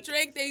brought out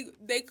Drake.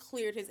 They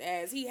cleared his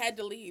ass. He had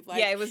to leave.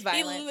 It was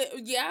violent.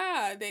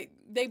 They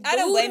booed I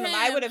don't blame him.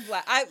 I would have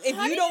left. If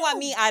you don't want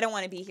me, I don't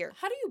want to be here.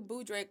 How do you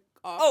boo Drake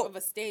off of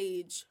a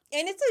stage?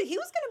 And he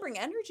was going to bring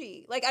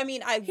energy.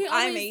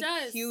 I'm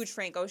a huge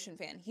Frank Ocean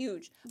fan.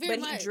 Huge. Very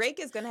much. Drake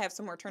is going to have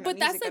some more turn-up music.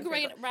 But that's a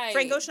great, right.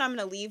 Frank Ocean, I'm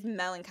going to leave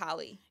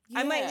melancholy.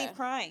 Yeah. I might leave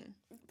crying.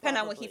 Depending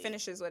on what he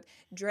finishes with.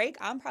 Drake,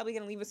 I'm probably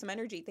going to leave with some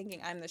energy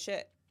thinking I'm the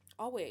shit.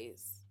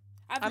 Always.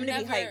 I'm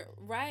gonna be hyped.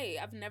 Right.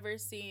 I've never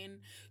seen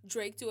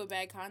Drake do a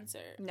bad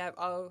concert.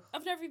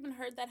 I've never even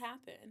heard that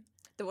happen.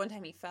 The one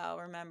time he fell,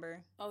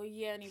 remember? Oh,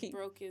 yeah, and he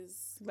broke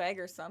his leg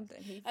or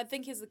something. I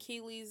think his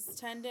Achilles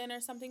tendon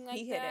or something like that.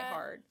 He hit it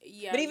hard.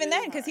 Yeah. But even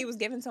then, because he was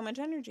given so much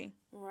energy.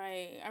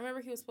 Right. I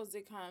remember he was supposed to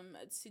come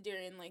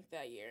during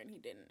that year, and he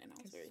didn't, and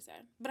I was very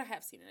sad. But I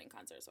have seen it in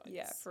concert, so I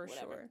guess for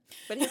whatever. Sure.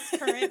 But his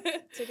current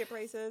ticket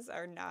prices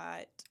are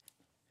not...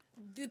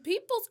 The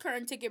people's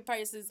current ticket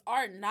prices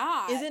are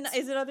not.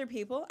 Is it other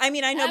people? I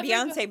mean, I know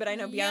Beyonce, but I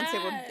know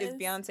Beyonce is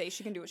Beyonce.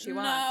 She can do what she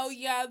wants. No,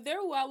 yeah,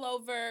 they're well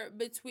over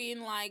between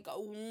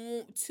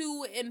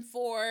 2 and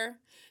 4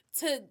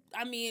 to,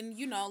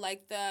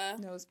 the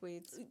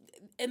nosebleeds,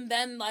 and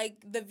then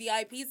the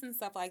VIPs and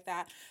stuff like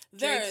that.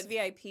 Drake's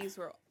VIPs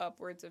were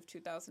upwards of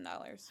 $2,000.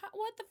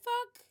 What the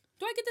fuck?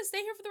 Do I get to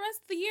stay here for the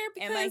rest of the year?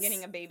 Am I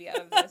getting a baby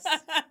out of this?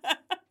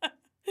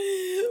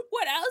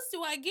 What else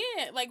do I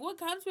get? What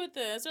comes with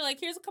this? Or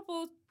here's a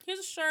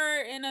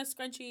shirt and a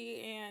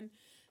scrunchie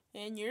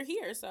and you're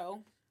here,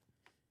 so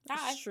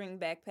hi. String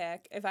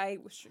backpack. If I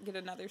get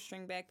another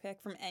string backpack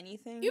from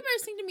anything. You better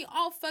sing to me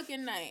all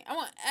fucking night. I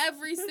want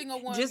every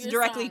single one just of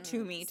your directly songs.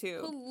 To me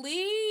too.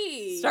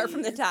 Please. Start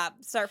from the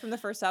top. Start from the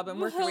first album.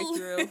 Work your way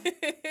through.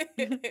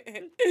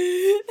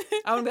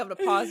 I want to be able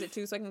to pause it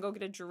too so I can go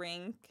get a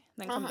drink,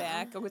 then come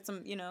back, go get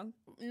some,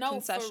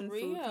 concession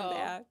food, come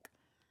back.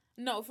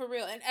 No, for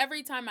real. And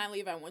every time I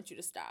leave, I want you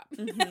to stop. What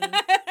was you going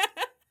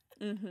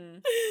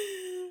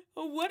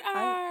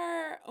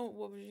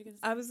to say?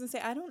 I was going to say,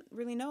 I don't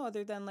really know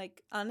other than,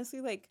 honestly,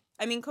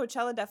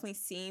 Coachella definitely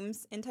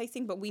seems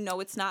enticing, but we know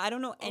it's not. I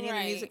don't know any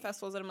other music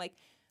festivals that I'm,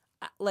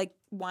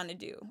 want to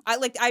do.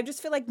 I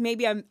just feel like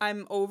maybe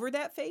I'm over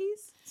that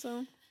phase.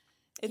 So,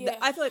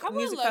 I feel like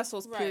music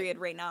festivals, period,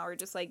 right now are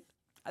just,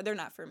 they're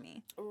not for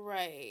me.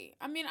 Right.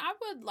 I mean, I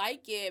would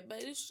like it,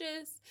 but it's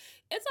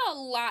a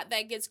lot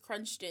that gets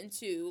crunched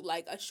into,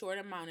 a short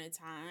amount of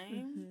time.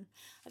 Mm-hmm.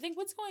 I think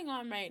what's going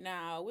on right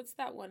now? What's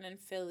that one in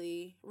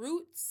Philly?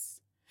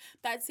 Roots?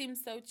 That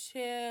seems so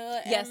chill.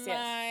 Yes, and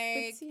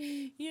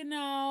yes.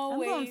 I'm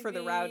going for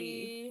the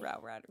rowdy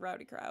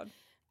crowd.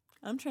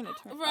 I'm trying to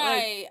turn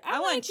right.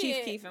 I want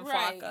Chief Keef and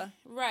Flocka.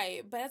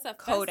 Right, but as a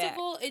Kodak.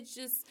 Festival, it's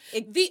just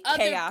the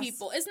chaos. Other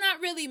people. It's not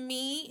really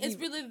me. It's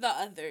really the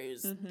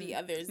others. Mm-hmm. The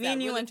others. Me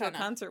and you went to a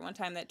concert one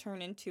time that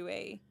turned into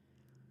a.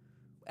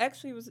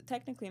 Actually, was it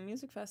technically a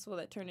music festival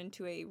that turned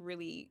into a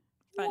really.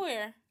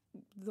 Where?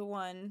 The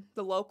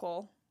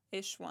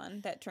local-ish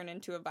one that turned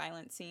into a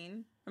violent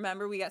scene.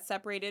 Remember, we got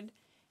separated.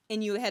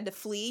 And you had to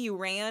flee. You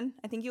ran.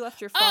 I think you left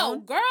your phone. Oh,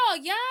 girl,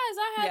 yes,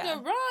 I had to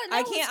run.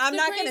 I'm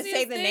not going to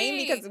say the name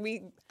because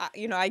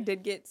I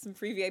did get some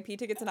free VIP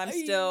tickets, and I'm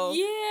still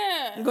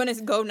going to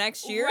go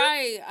next year.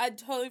 Right, I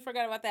totally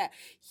forgot about that.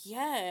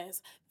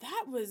 Yes,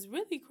 that was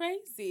really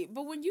crazy.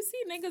 But when you see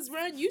niggas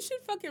run, you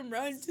should fucking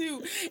run too.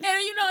 And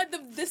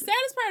the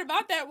saddest part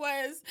about that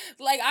was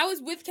I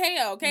was with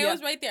KO. KO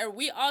was right there.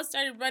 We all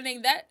started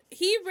running. That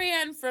he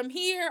ran from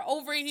here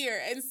over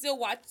here and still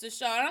watched the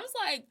show. And I was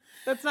like,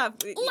 that's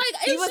not.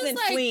 like he wasn't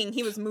fleeing,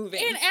 he was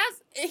moving. And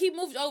as he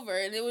moved over,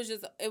 and that was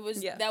it.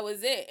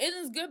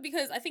 It was good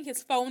because I think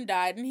his phone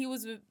died, and he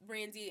was with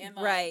Brandy, and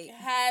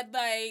had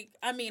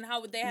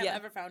how would they have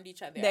ever found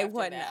each other? They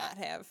would not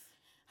have.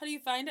 How do you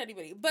find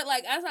anybody? But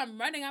like as I'm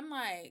running, I'm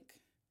like,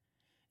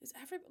 is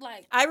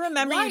I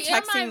remember you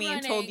texting me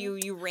and told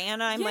you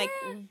ran. I'm like,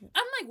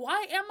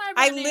 why am I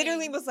running? I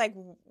literally was like,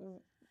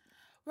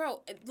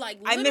 bro,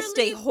 I missed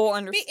a whole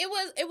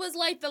It was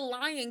like the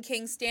Lion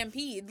King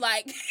stampede.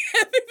 Like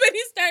everybody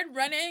started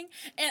running,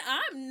 and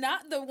I'm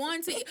not the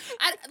one to.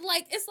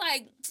 It's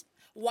like,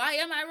 why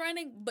am I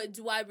running? But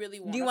do I really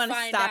want? Do you want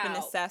to stop and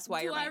assess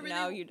why you're running?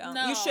 No, you don't.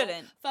 No. You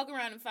shouldn't. Fuck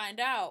around and find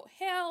out.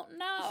 Hell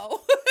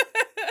no.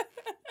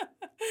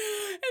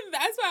 And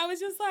that's why I was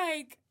just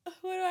like,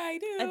 what do I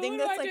do? I think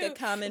that's like a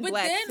common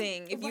black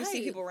thing. If you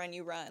see people run,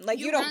 you run. Like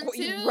you don't,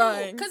 you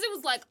run. Because it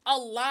was like a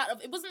lot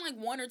of. It wasn't like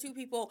one or two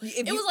people.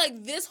 It was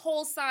like this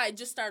whole side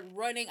just started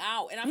running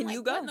out, and I'm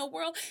like, what in the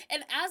world?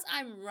 And as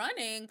I'm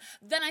running,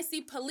 then I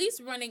see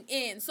police running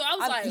in. So I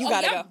was like,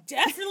 I'm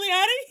definitely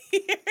out of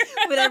here.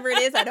 Whatever it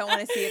is, I don't want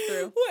to see it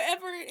through.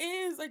 Whatever it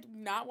is, I do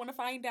not want to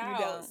find out.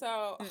 You don't.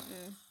 So.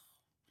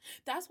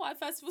 That's why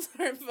festivals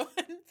are fun.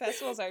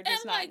 Festivals are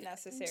just not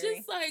necessary.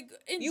 Just like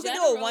in you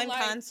general, can do a one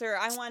concert.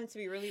 I want it to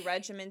be really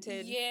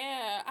regimented.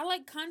 Yeah, I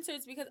like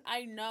concerts because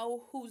I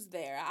know who's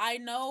there. I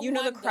know you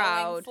know the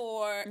crowd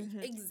for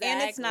exactly,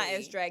 and it's not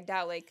as dragged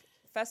out. Like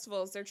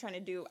festivals, they're trying to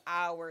do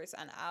hours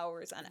on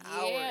hours on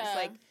hours.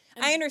 Like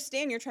I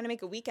understand you're trying to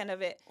make a weekend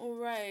of it.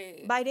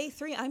 Right. By day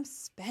 3, I'm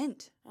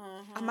spent.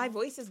 My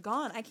voice is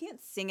gone. I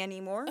can't sing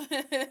anymore.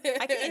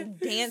 I can't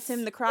dance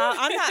in the crowd.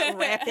 I'm not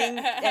rapping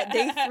at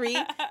day 3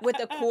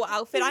 with a cool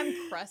outfit. I'm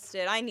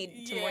crusted. I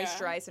need to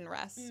moisturize and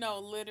rest. No,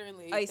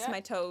 literally. Ice my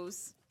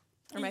toes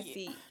or my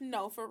feet.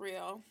 No, for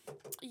real.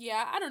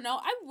 Yeah, I don't know.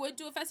 I would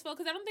do a festival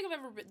because I don't think I've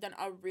ever done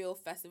a real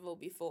festival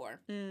before.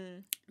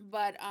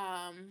 But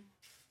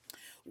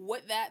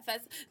with that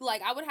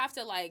I would have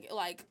to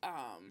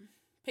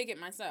pick it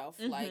myself.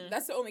 Like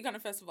that's the only kind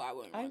of festival I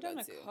wouldn't want to go to.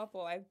 I've done a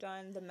couple. I've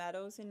done the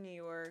Meadows in New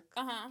York.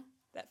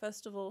 That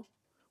festival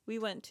we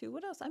went to.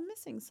 What else? I'm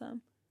missing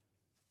some.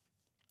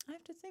 I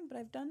have to think, but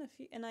I've done a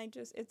few, and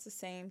it's the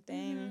same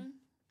thing.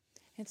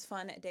 It's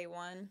fun at day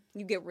 1.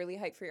 You get really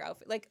hyped for your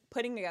outfit. Like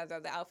putting together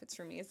the outfits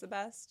for me is the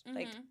best.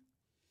 Like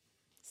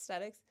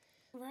aesthetics.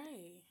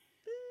 Right.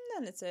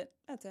 Then it's it.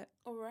 That's it.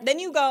 Right. Then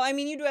you go. I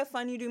mean, you do have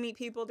fun. You do meet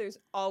people. There's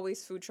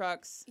always food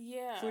trucks.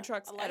 Yeah. Food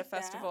trucks at a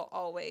festival,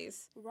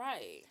 always.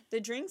 Right. The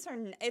drinks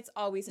it's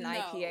always an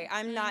IPA.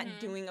 I'm not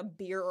doing a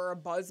beer or a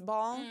Buzz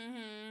Ball.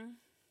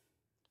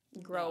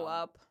 Grow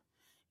up.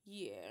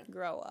 Yeah.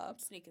 Grow up. I'm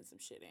sneaking some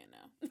shit in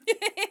now.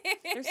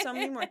 There's so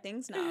many more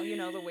things now. You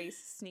know, the ways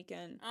to sneak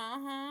in.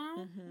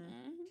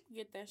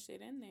 Get that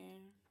shit in there.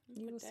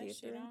 You will see it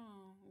through.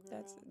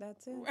 On,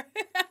 that's it.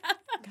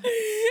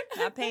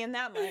 Not paying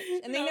that much.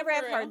 And they never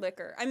have hard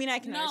liquor. I mean, I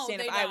can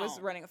understand if I was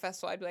running a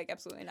festival, I'd be like,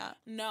 absolutely not.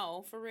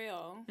 No, for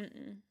real.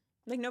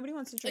 Like, nobody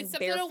wants to drink except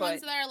barefoot. Except for the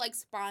ones that are, like,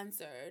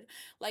 sponsored.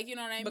 Like, you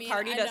know what I mean?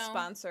 Bacardi does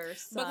sponsor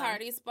some.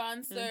 Bacardi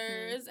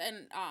sponsors.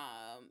 And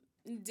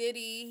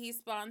Diddy, he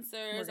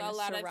sponsors a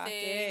lot of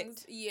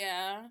things.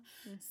 Yeah.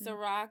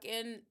 Ciroc.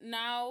 And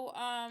now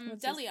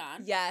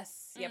Deleon.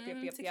 Yes. Yep.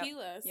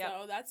 Tequila. Yep.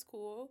 So that's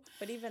cool.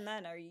 But even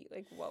then, are you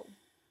like, whoa,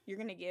 you're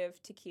going to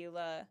give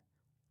tequila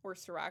or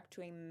Ciroc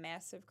to a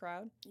massive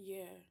crowd?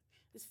 Yeah.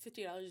 It's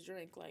 $50 a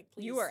drink. Like,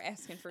 please. You are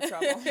asking for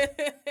trouble.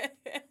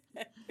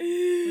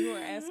 You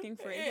are asking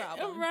for a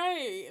problem.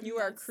 Right. You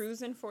are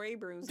cruising for a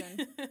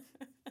bruising.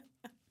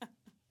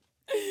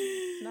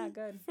 It's not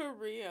good. For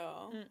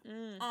real.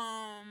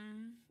 I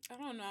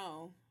don't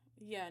know.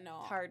 Yeah, no.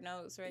 Hard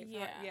nose, right?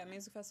 Yeah,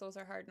 music festivals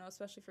are hard nose,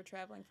 especially for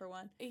traveling for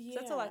one. Yeah.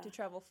 That's a lot to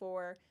travel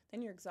for.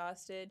 Then you're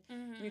exhausted.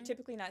 You're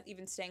typically not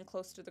even staying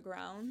close to the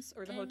grounds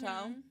or the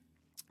hotel.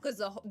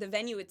 Because the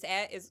venue it's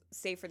at is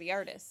safe for the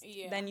artist.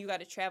 Yeah. Then you got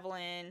to travel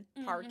in,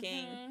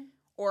 parking,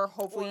 or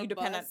hopefully you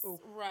depend on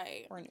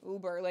or an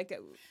Uber. Like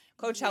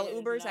Coachella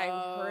Ubers, I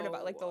heard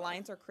about. Like the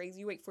lines are crazy.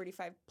 You wait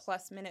 45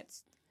 plus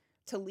minutes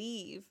to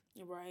leave.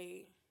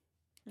 Right.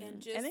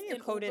 And then you're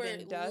coated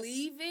in dust.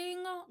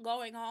 Leaving,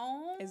 going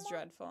home is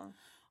dreadful.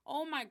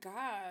 Oh my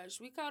gosh,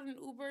 we caught an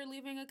Uber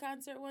leaving a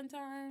concert one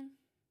time.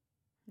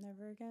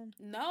 Never again.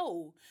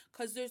 No,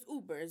 because there's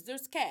Ubers,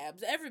 there's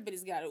cabs.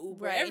 Everybody's got an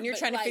Uber. Right, and you're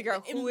trying to figure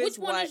out which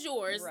one is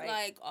yours. Right.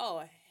 Like,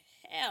 oh,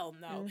 hell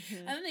no.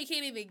 And then they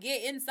can't even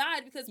get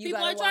inside because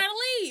people are trying to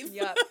leave.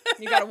 Yep.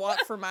 You got to walk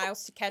for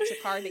miles to catch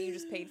a car that you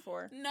just paid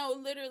for. No,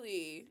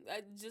 literally.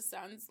 That just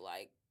sounds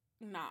like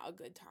not a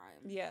good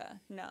time. Yeah,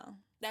 no.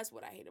 That's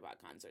what I hate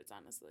about concerts,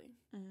 honestly,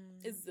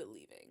 is the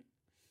leaving.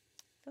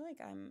 I feel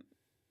like I'm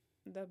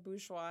the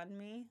bourgeois in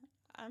me.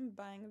 I'm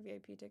buying a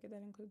VIP ticket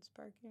that includes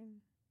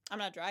parking. I'm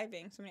not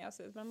driving, somebody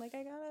else is, but I'm like,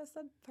 I got us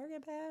a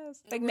parking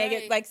pass. Like, make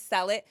it, like,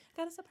 sell it.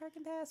 Got us a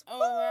parking pass. Oh,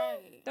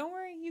 right. Don't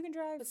worry, you can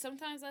drive. But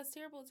sometimes that's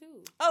terrible,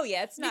 too. Oh,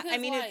 yeah, it's not. Because,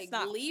 I mean, it's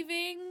not.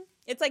 Leaving.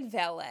 It's like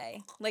valet.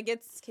 Like,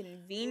 it's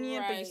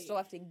convenient, but you still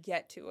have to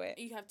get to it.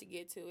 You have to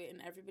get to it,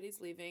 and everybody's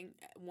leaving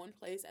at one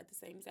place at the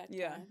same exact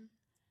time.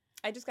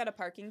 I just got a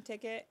parking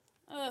ticket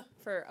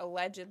for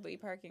allegedly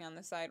parking on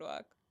the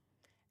sidewalk.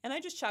 And I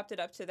just chopped it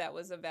up to that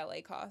was a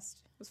valet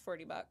cost. It was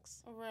 $40.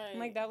 Right. I'm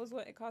like, that was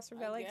what it cost for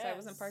valet because I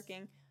wasn't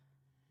parking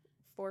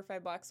 4 or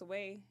 5 blocks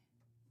away.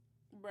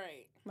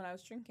 Right. When I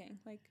was drinking.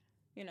 Like,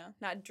 you know,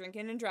 not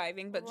drinking and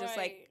driving, but just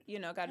like, you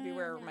know, got to be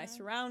aware of my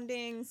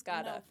surroundings.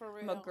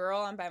 I'm a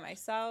girl. I'm by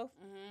myself.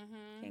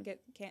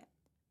 Can't.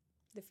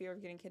 The fear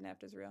of getting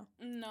kidnapped is real.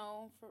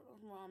 No,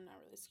 well, I'm not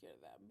really scared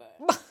of that, but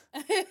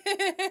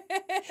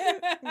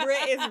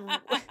Britt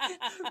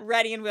is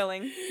ready and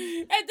willing.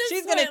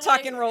 She's gonna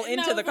tuck and roll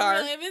into the car.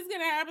 Real, if it's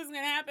gonna happen, it's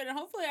gonna happen, and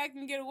hopefully I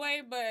can get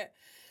away. But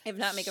if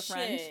not, make a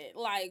friend.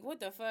 Like,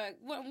 what the fuck?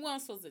 What am I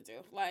supposed to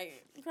do?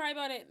 Like, cry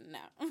about it? No.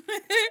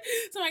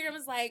 So my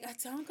grandma's like,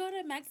 don't go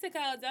to Mexico.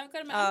 Don't go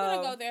to Mexico. I'm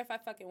gonna go there if I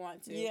fucking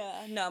want to.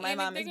 Yeah. No, my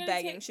mom is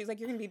begging. She's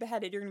like, you're gonna be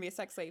beheaded. You're gonna be a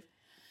sex slave.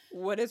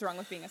 What is wrong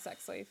with being a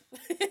sex slave?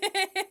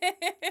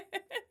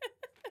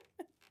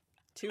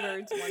 2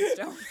 birds, 1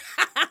 stone.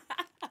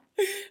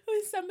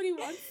 Somebody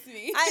wants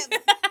me.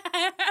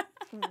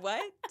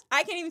 What?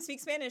 I can't even speak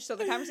Spanish, so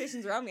the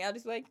conversations around me, I'll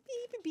just be like,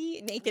 beep,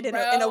 beep, naked in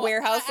a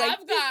warehouse.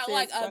 I've got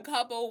like a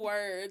couple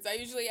words. I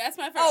usually ask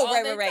my friend all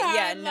the time.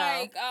 Yeah, no.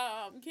 Like,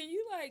 can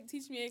you like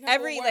teach me a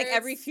couple words? Like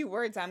every few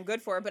words I'm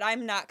good for, but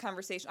I'm not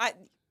conversational.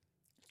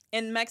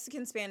 And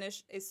Mexican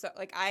Spanish is so,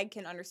 like, I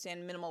can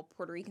understand minimal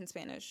Puerto Rican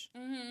Spanish.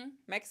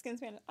 Mexican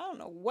Spanish, I don't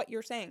know what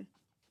you're saying.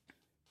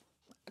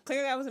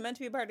 Clearly, I wasn't meant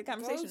to be a part of the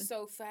conversation. It goes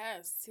so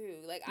fast, too.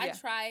 Like, I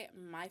try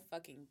my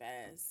fucking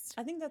best.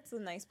 I think that's the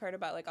nice part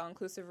about, like,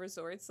 all-inclusive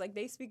resorts. Like,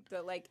 they speak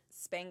the, like,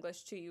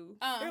 Spanglish to you.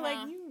 They're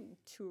like, you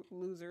two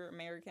loser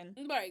American.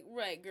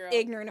 Right, girl.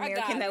 Ignorant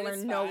American that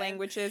learned no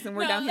languages, and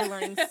we're down here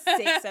learning 6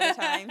 at a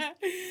time.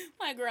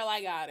 Like, girl,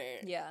 I got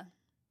it. Yeah.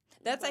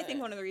 That's, I think,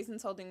 one of the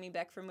reasons holding me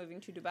back from moving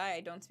to Dubai. I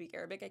don't speak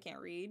Arabic. I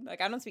can't read.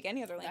 Like, I don't speak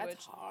any other language.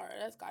 That's hard.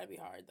 That's got to be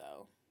hard,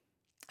 though.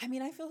 I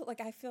mean, I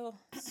feel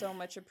so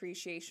much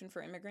appreciation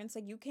for immigrants.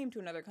 Like, you came to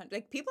another country.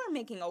 Like, people are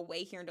making a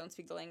way here and don't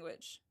speak the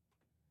language.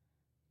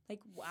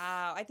 Like,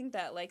 wow. I think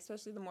that, like,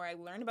 especially the more I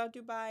learn about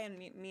Dubai, and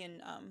me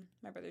and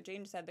my brother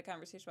James had the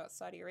conversation about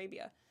Saudi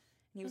Arabia.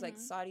 And he was like,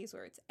 Saudi's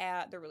where it's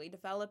at. They're really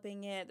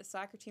developing it. The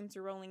soccer teams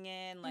are rolling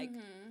in. Like,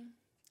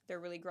 they're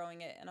really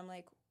growing it. And I'm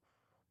like,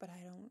 but I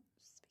don't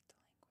speak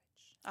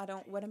the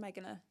language. What am I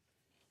going to...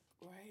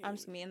 Right. I'm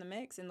just going to be in the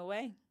mix, in the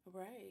way.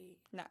 Right.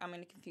 Now, I'm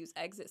going to confuse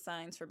exit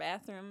signs for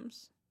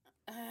bathrooms.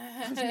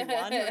 I'm just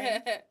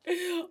wondering.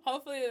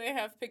 Hopefully they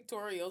have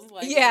pictorials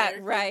like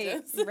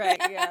right,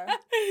 yeah.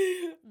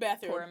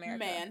 Bathroom, for America.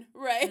 Man,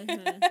 right.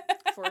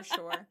 For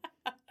sure.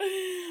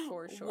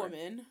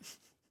 Woman.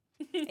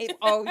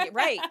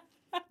 Right.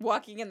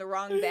 Walking in the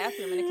wrong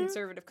bathroom in a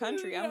conservative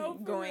country,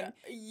 I'm going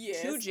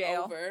to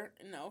jail.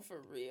 No, for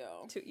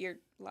real. You're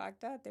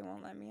locked up. They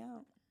won't let me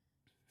out.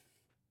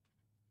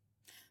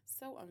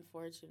 So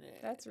unfortunate.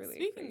 That's really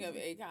Speaking crazy. Of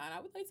Akon, I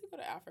would like to go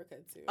to Africa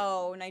too.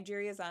 Oh,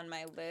 Nigeria's on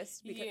my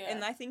list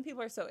and I think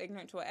people are so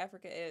ignorant to what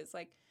Africa is.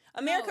 Like,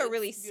 America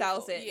really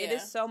sells it. Yeah. It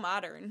is so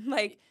modern.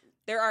 Like,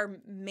 there are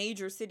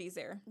major cities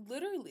there.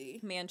 Literally.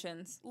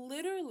 Mansions.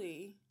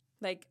 Literally.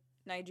 Like,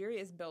 Nigeria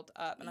is built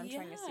up, and I'm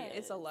trying to see it.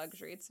 It's a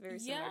luxury. It's very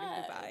similar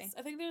to Dubai.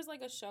 I think there's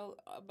like a show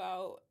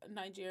about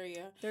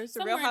Nigeria. There's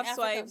the Real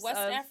Housewives West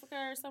Africa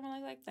or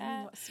something like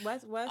that.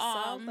 West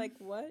South, like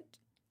what?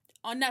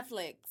 On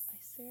Netflix.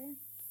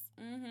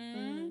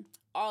 There?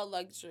 All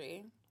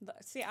luxury.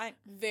 See,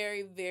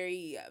 very,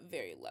 very,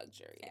 very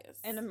luxurious.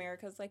 And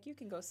America's like, you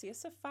can go see a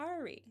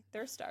safari.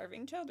 They're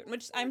starving children,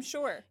 which I'm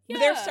sure. Yeah, but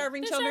they're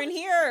starving children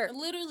here.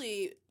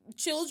 Literally.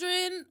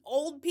 Children,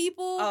 old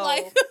people,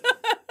 like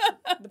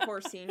the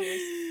poor seniors.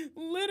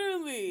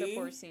 Literally. The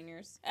poor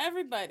seniors.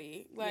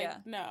 Everybody.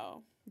 Like,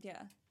 no.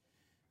 Yeah.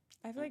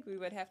 I feel like we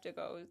would have to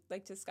go,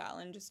 like, to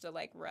Scotland just to,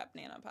 like, rep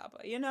Nana Papa.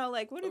 You know,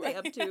 like, what are they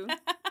up to?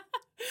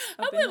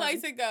 I would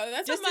like to go.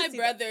 That's just my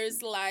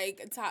brother's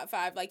like top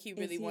 5. Like, he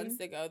really wants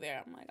to go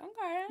there. I'm like,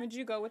 okay. Would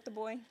you go with the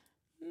boy?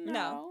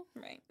 No.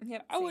 Right.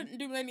 Yep, I wouldn't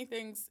do many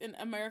things in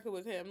America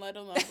with him, let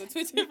alone go to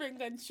a different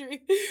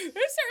country. There's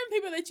certain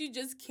people that you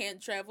just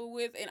can't travel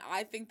with, and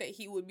I think that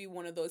he would be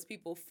one of those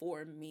people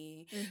for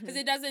me. Because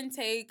it doesn't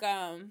take,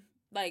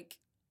 like...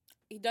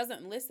 He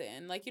doesn't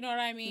listen, like, you know what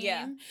I mean?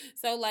 Yeah.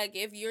 So, like,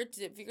 if you're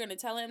gonna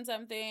tell him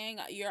something,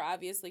 you're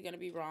obviously gonna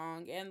be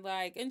wrong, and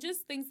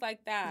just things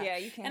like that. Yeah,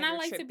 you can't. And I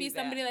like to be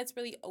somebody that's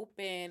really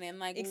open and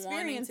like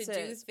wanting to do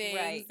things,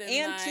 right?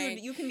 And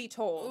like, you can be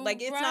told,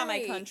 like, it's not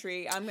my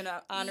country. I'm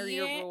gonna honor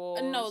your rules.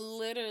 No,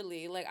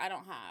 literally, like, I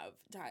don't have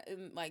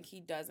time. Like,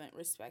 he doesn't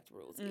respect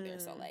rules either.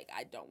 So, like,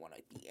 I don't want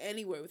to be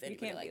anywhere with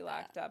anybody like that. You can't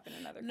be locked up in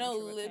another country. No,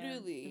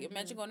 literally.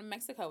 Imagine going to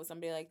Mexico with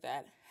somebody like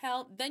that.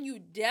 Hell, then you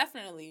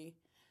definitely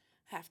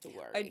have to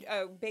worry.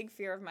 A big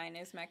fear of mine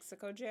is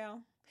Mexico jail.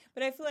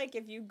 But I feel like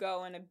if you go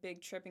on a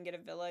big trip and get a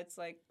villa, it's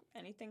like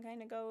anything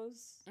kind of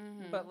goes.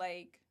 But,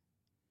 like,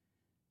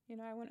 you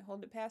know, I wouldn't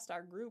hold it past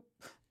our group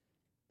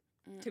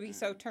to be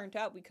so turned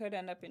up we could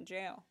end up in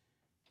jail.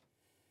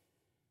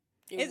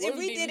 If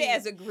we did it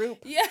as a group,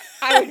 yeah,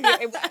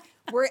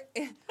 we're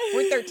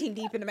 13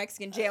 deep in a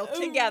Mexican jail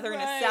together in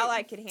a cell.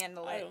 I could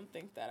handle it. I don't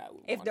think that I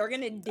would. If they're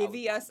gonna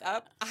divvy us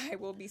up, I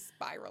will be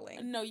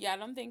spiraling. No, yeah, I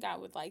don't think I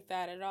would like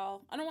that at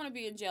all. I don't want to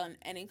be in jail in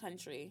any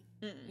country,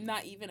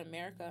 not even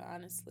America,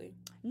 honestly.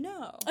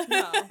 No,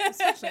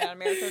 especially not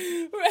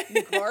America.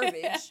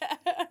 Garbage.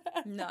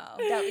 No,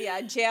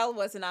 jail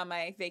wasn't on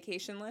my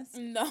vacation list.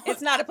 No,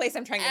 it's not a place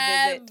I'm trying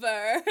to visit.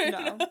 Ever.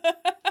 No.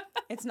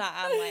 It's not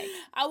on, like,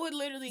 I would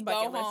literally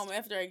go home list.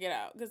 after I get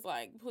out. Because,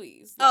 like,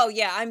 please. Like, oh,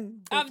 yeah. I'm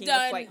booking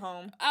a flight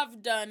home.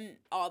 I've done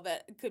all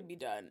that could be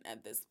done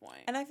at this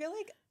point. And I feel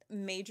like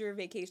major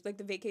vacation, like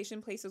the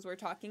vacation places we're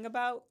talking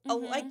about,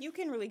 like, you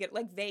can really get,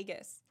 like,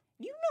 Vegas.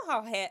 You know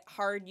how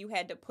hard you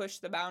had to push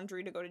the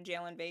boundary to go to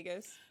jail in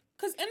Vegas?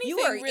 Because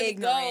anything really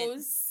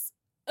goes.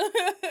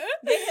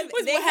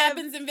 What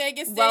happens in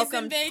Vegas stays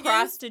welcome in Vegas.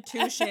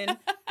 Prostitution,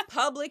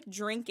 public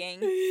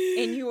drinking,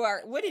 and you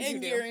are, what did you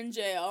do? You're in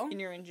jail. And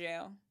you're in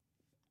jail.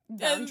 And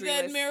then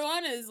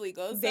marijuana is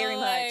legal. Very so,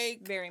 much.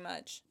 Like, very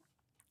much.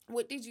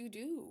 What did you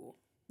do?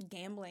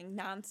 Gambling,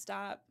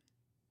 nonstop.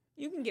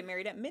 You can get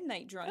married at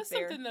midnight drunk. That's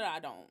there. something that I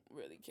don't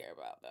really care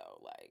about,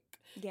 though. Like,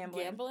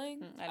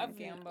 gambling? I don't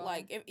gamble.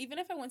 Like, even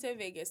if I went to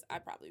Vegas, I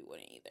probably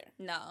wouldn't either.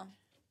 No.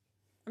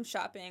 I'm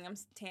shopping, I'm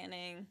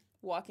tanning,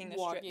 walking the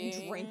strip,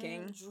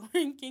 drinking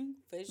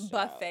for sure.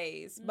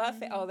 Buffets.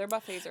 Oh, their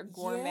buffets are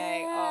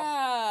gourmet.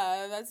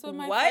 Yeah, that's what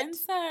my friend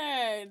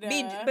said.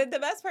 But the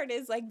best part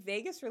is, like,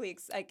 Vegas really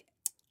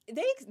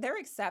they're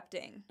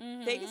accepting.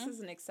 Vegas is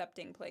an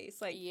accepting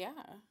place. Like, yeah,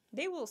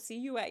 they will see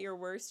you at your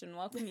worst and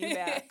welcome you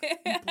back.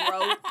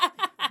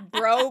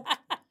 broke.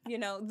 You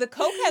know, the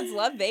cokeheads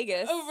love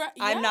Vegas. Oh, right.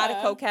 Yeah. I'm not a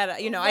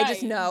cokehead. You know, I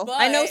just know.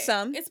 I know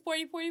some. It's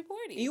party.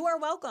 You are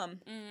welcome.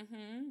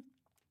 Mm-hmm.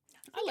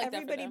 I like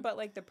everybody but,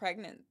 like, the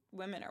pregnant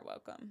women are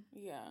welcome.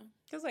 Yeah.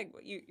 Because, like,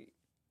 you're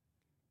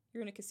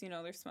in a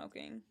casino, they're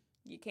smoking.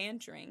 You can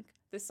drink.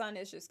 The sun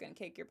is just going to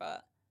kick your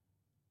butt.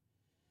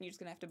 You're just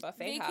going to have to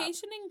buffet hop.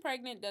 Vacationing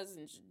pregnant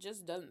doesn't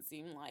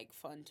seem like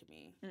fun to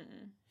me.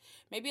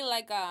 Maybe,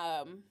 like,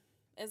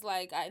 it's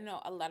like, I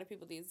know a lot of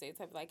people these days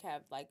have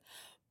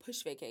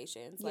push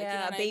vacations. Like, yeah, you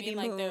know what baby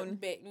I mean? moon.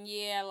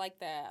 Yeah, I like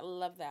that. I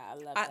love that. I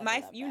love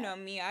that. You know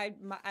me.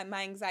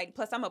 My anxiety.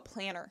 Plus, I'm a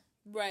planner.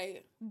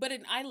 Right. But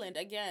an island,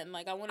 again,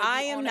 like,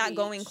 I am not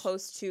going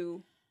close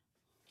to.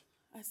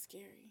 That's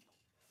scary.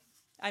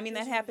 I mean,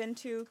 that happened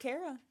to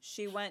Kara.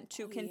 She went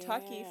to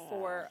Kentucky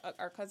for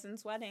our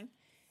cousin's wedding.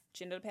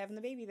 She ended up having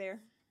the baby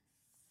there.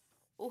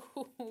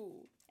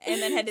 Ooh.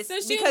 And then had to, so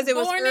because it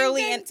was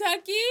early in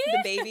Kentucky. The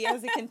baby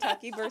has a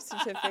Kentucky birth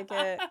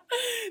certificate.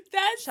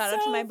 That's shout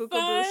out to my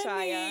bookaboo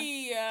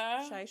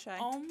Shia. Shy.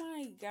 Oh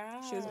my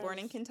god. She was born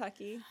in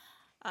Kentucky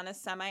on a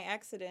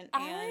semi-accident.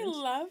 I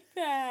love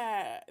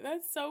that.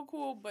 That's so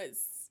cool.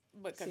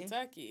 But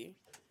Kentucky,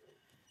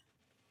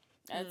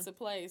 that's a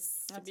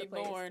place to be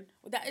born.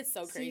 That is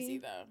so crazy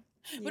though.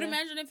 Yeah. But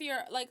imagine if you're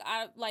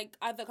out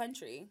of the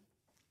country.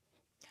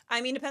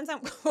 I mean, depends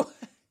on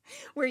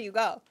where you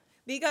go.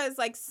 Because,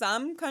 like,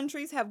 some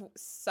countries have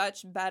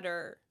such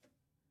better,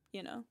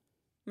 you know,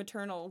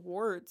 maternal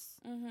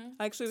wards.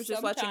 I actually was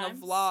just watching a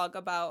vlog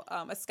about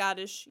a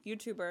Scottish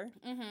YouTuber,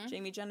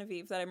 Jamie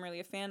Genevieve, that I'm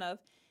really a fan of.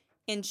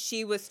 And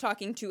she was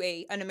talking to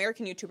an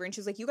American YouTuber, and she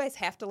was like, you guys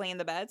have to lay in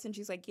the beds? And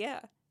she's like,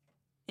 yeah.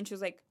 And she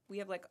was like,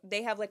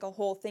 they have, like, a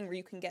whole thing where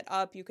you can get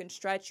up, you can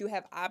stretch, you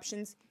have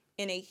options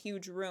in a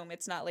huge room.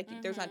 It's not like,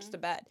 there's not just a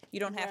bed. You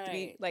don't have to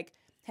be, like,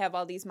 have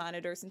all these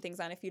monitors and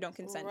things on. If you don't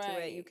consent to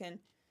it,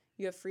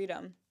 you have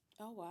freedom.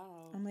 Oh,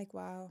 wow. I'm like,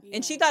 wow. Yeah.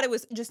 And she thought it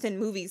was just in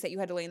movies that you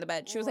had to lay in the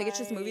bed. She was like, it's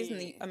just movies.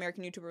 And the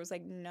American YouTuber was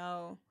like,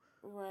 no.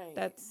 Right.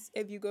 That's,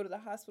 if you go to the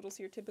hospitals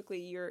here, typically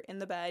you're in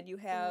the bed. You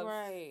have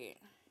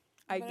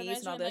IVs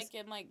and all this.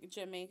 Like, in, like,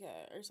 Jamaica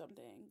or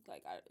something.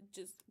 Like, I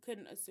just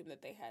couldn't assume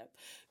that they have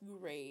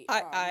great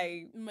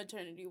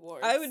maternity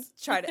wards. I would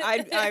try to,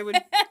 I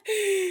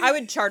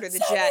would charter the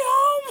jet.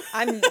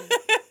 Home.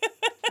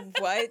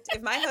 What?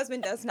 If my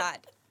husband does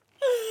not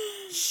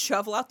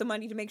shovel out the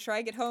money to make sure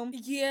I get home.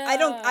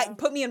 Yeah.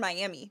 Put me in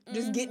Miami.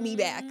 Just get me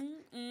back.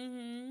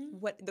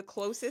 What, the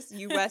closest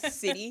U.S.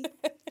 city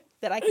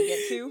that I can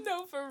get to?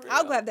 No, for real.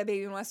 I'll grab that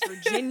baby in West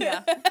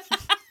Virginia.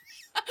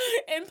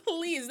 And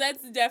please,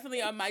 that's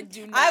definitely on my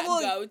do not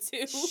go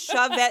to.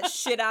 Shove that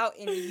shit out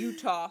in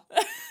Utah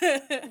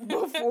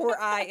before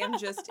I am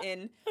just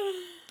in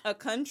a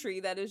country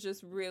that is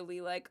just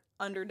really, like,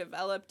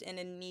 underdeveloped and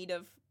in need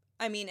of,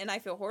 I mean, and I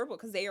feel horrible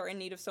because they are in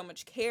need of so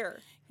much care.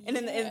 And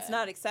it's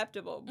not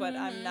acceptable, but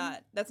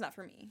that's not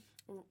for me.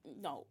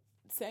 No,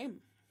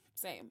 same.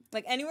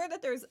 Like, anywhere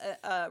that there's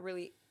a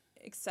really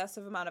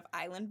excessive amount of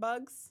island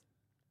bugs,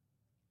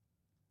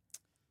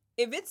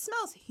 if it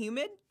smells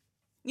humid,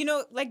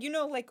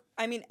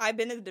 I mean, I've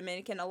been to the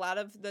Dominican. A lot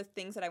of the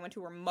things that I went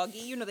to were muggy.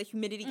 You know, the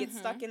humidity gets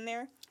stuck in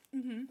there.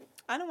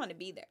 I don't want to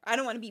be there. I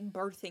don't want to be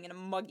birthing in a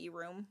muggy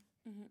room.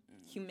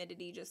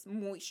 Humidity, just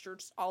moisture,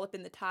 just all up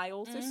in the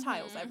tiles. There's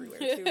tiles everywhere,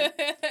 too.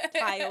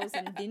 Tiles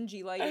and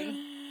dingy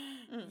lighting.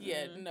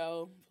 Yeah,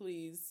 no,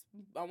 please.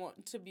 I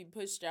want to be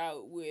pushed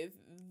out with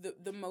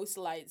the most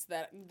lights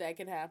that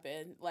can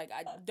happen. Like,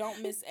 I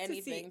don't miss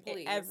anything,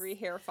 please. Every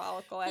hair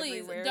follicle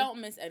everywhere. Please,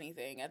 don't miss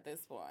anything at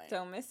this point.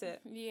 Don't miss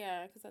it.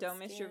 Yeah, because don't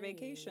miss your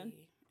vacation.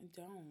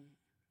 Don't.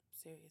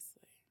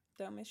 Seriously.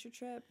 Don't miss your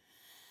trip.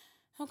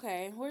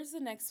 Okay, where's the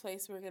next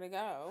place we're going to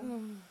go?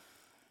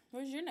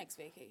 Where's your next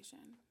vacation?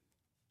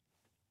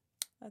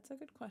 That's a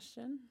good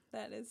question.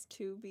 That is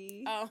to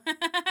be. Oh.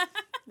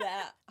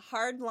 That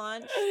hard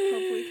launch,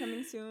 hopefully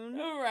coming soon.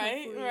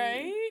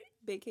 Right.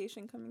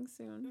 Vacation coming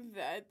soon.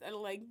 I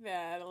like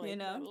that. I like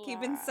that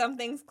keeping some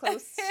things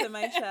close to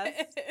my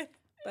chest.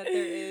 But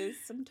there is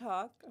some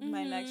talk of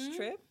my next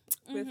trip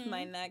with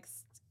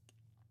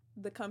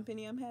the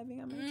company I'm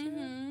having on my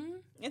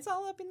trip. It's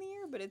all up in the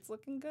air, but it's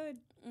looking good.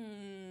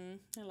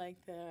 I like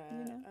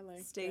that. I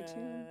like Stay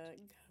tuned.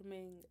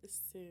 Coming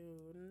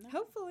soon.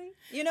 Hopefully.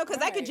 Because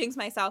I could jinx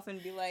myself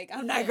and be like,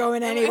 I'm not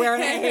going anywhere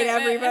and I hate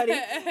everybody.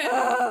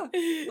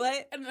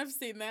 What? And I've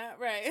seen that,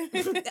 right.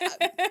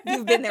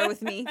 You've been there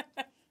with me.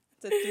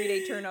 It's a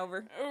 3-day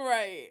turnover.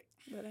 Right.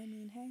 But I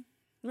mean, hey.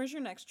 Where's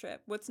your next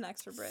trip? What's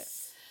next for Britt?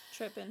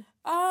 Tripping.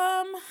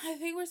 I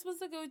think we're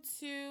supposed to go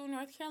to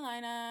North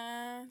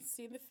Carolina,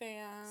 see the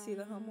fam. See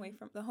the home away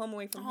from home. Home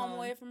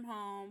away from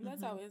home.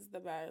 That's always the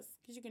best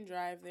because you can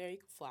drive there, you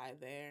can fly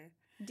there.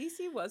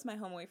 DC was my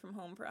home away from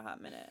home for a hot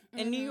minute.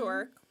 In New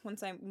York,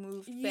 once I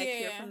moved back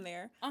here from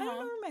there, I don't know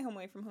where my home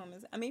away from home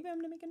is. Maybe I'm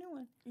gonna make a new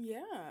one.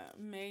 Yeah,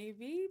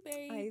 maybe,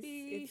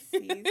 baby. It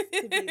seems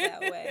to be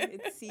that way.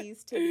 It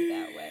seems to be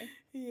that way.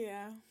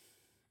 Yeah.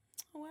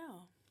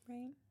 Wow.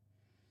 Right.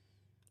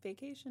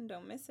 Vacation,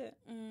 don't miss it.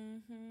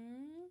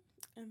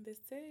 And this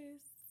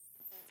is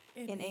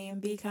an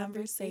A&B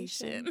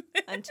conversation.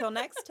 Until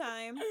next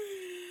time.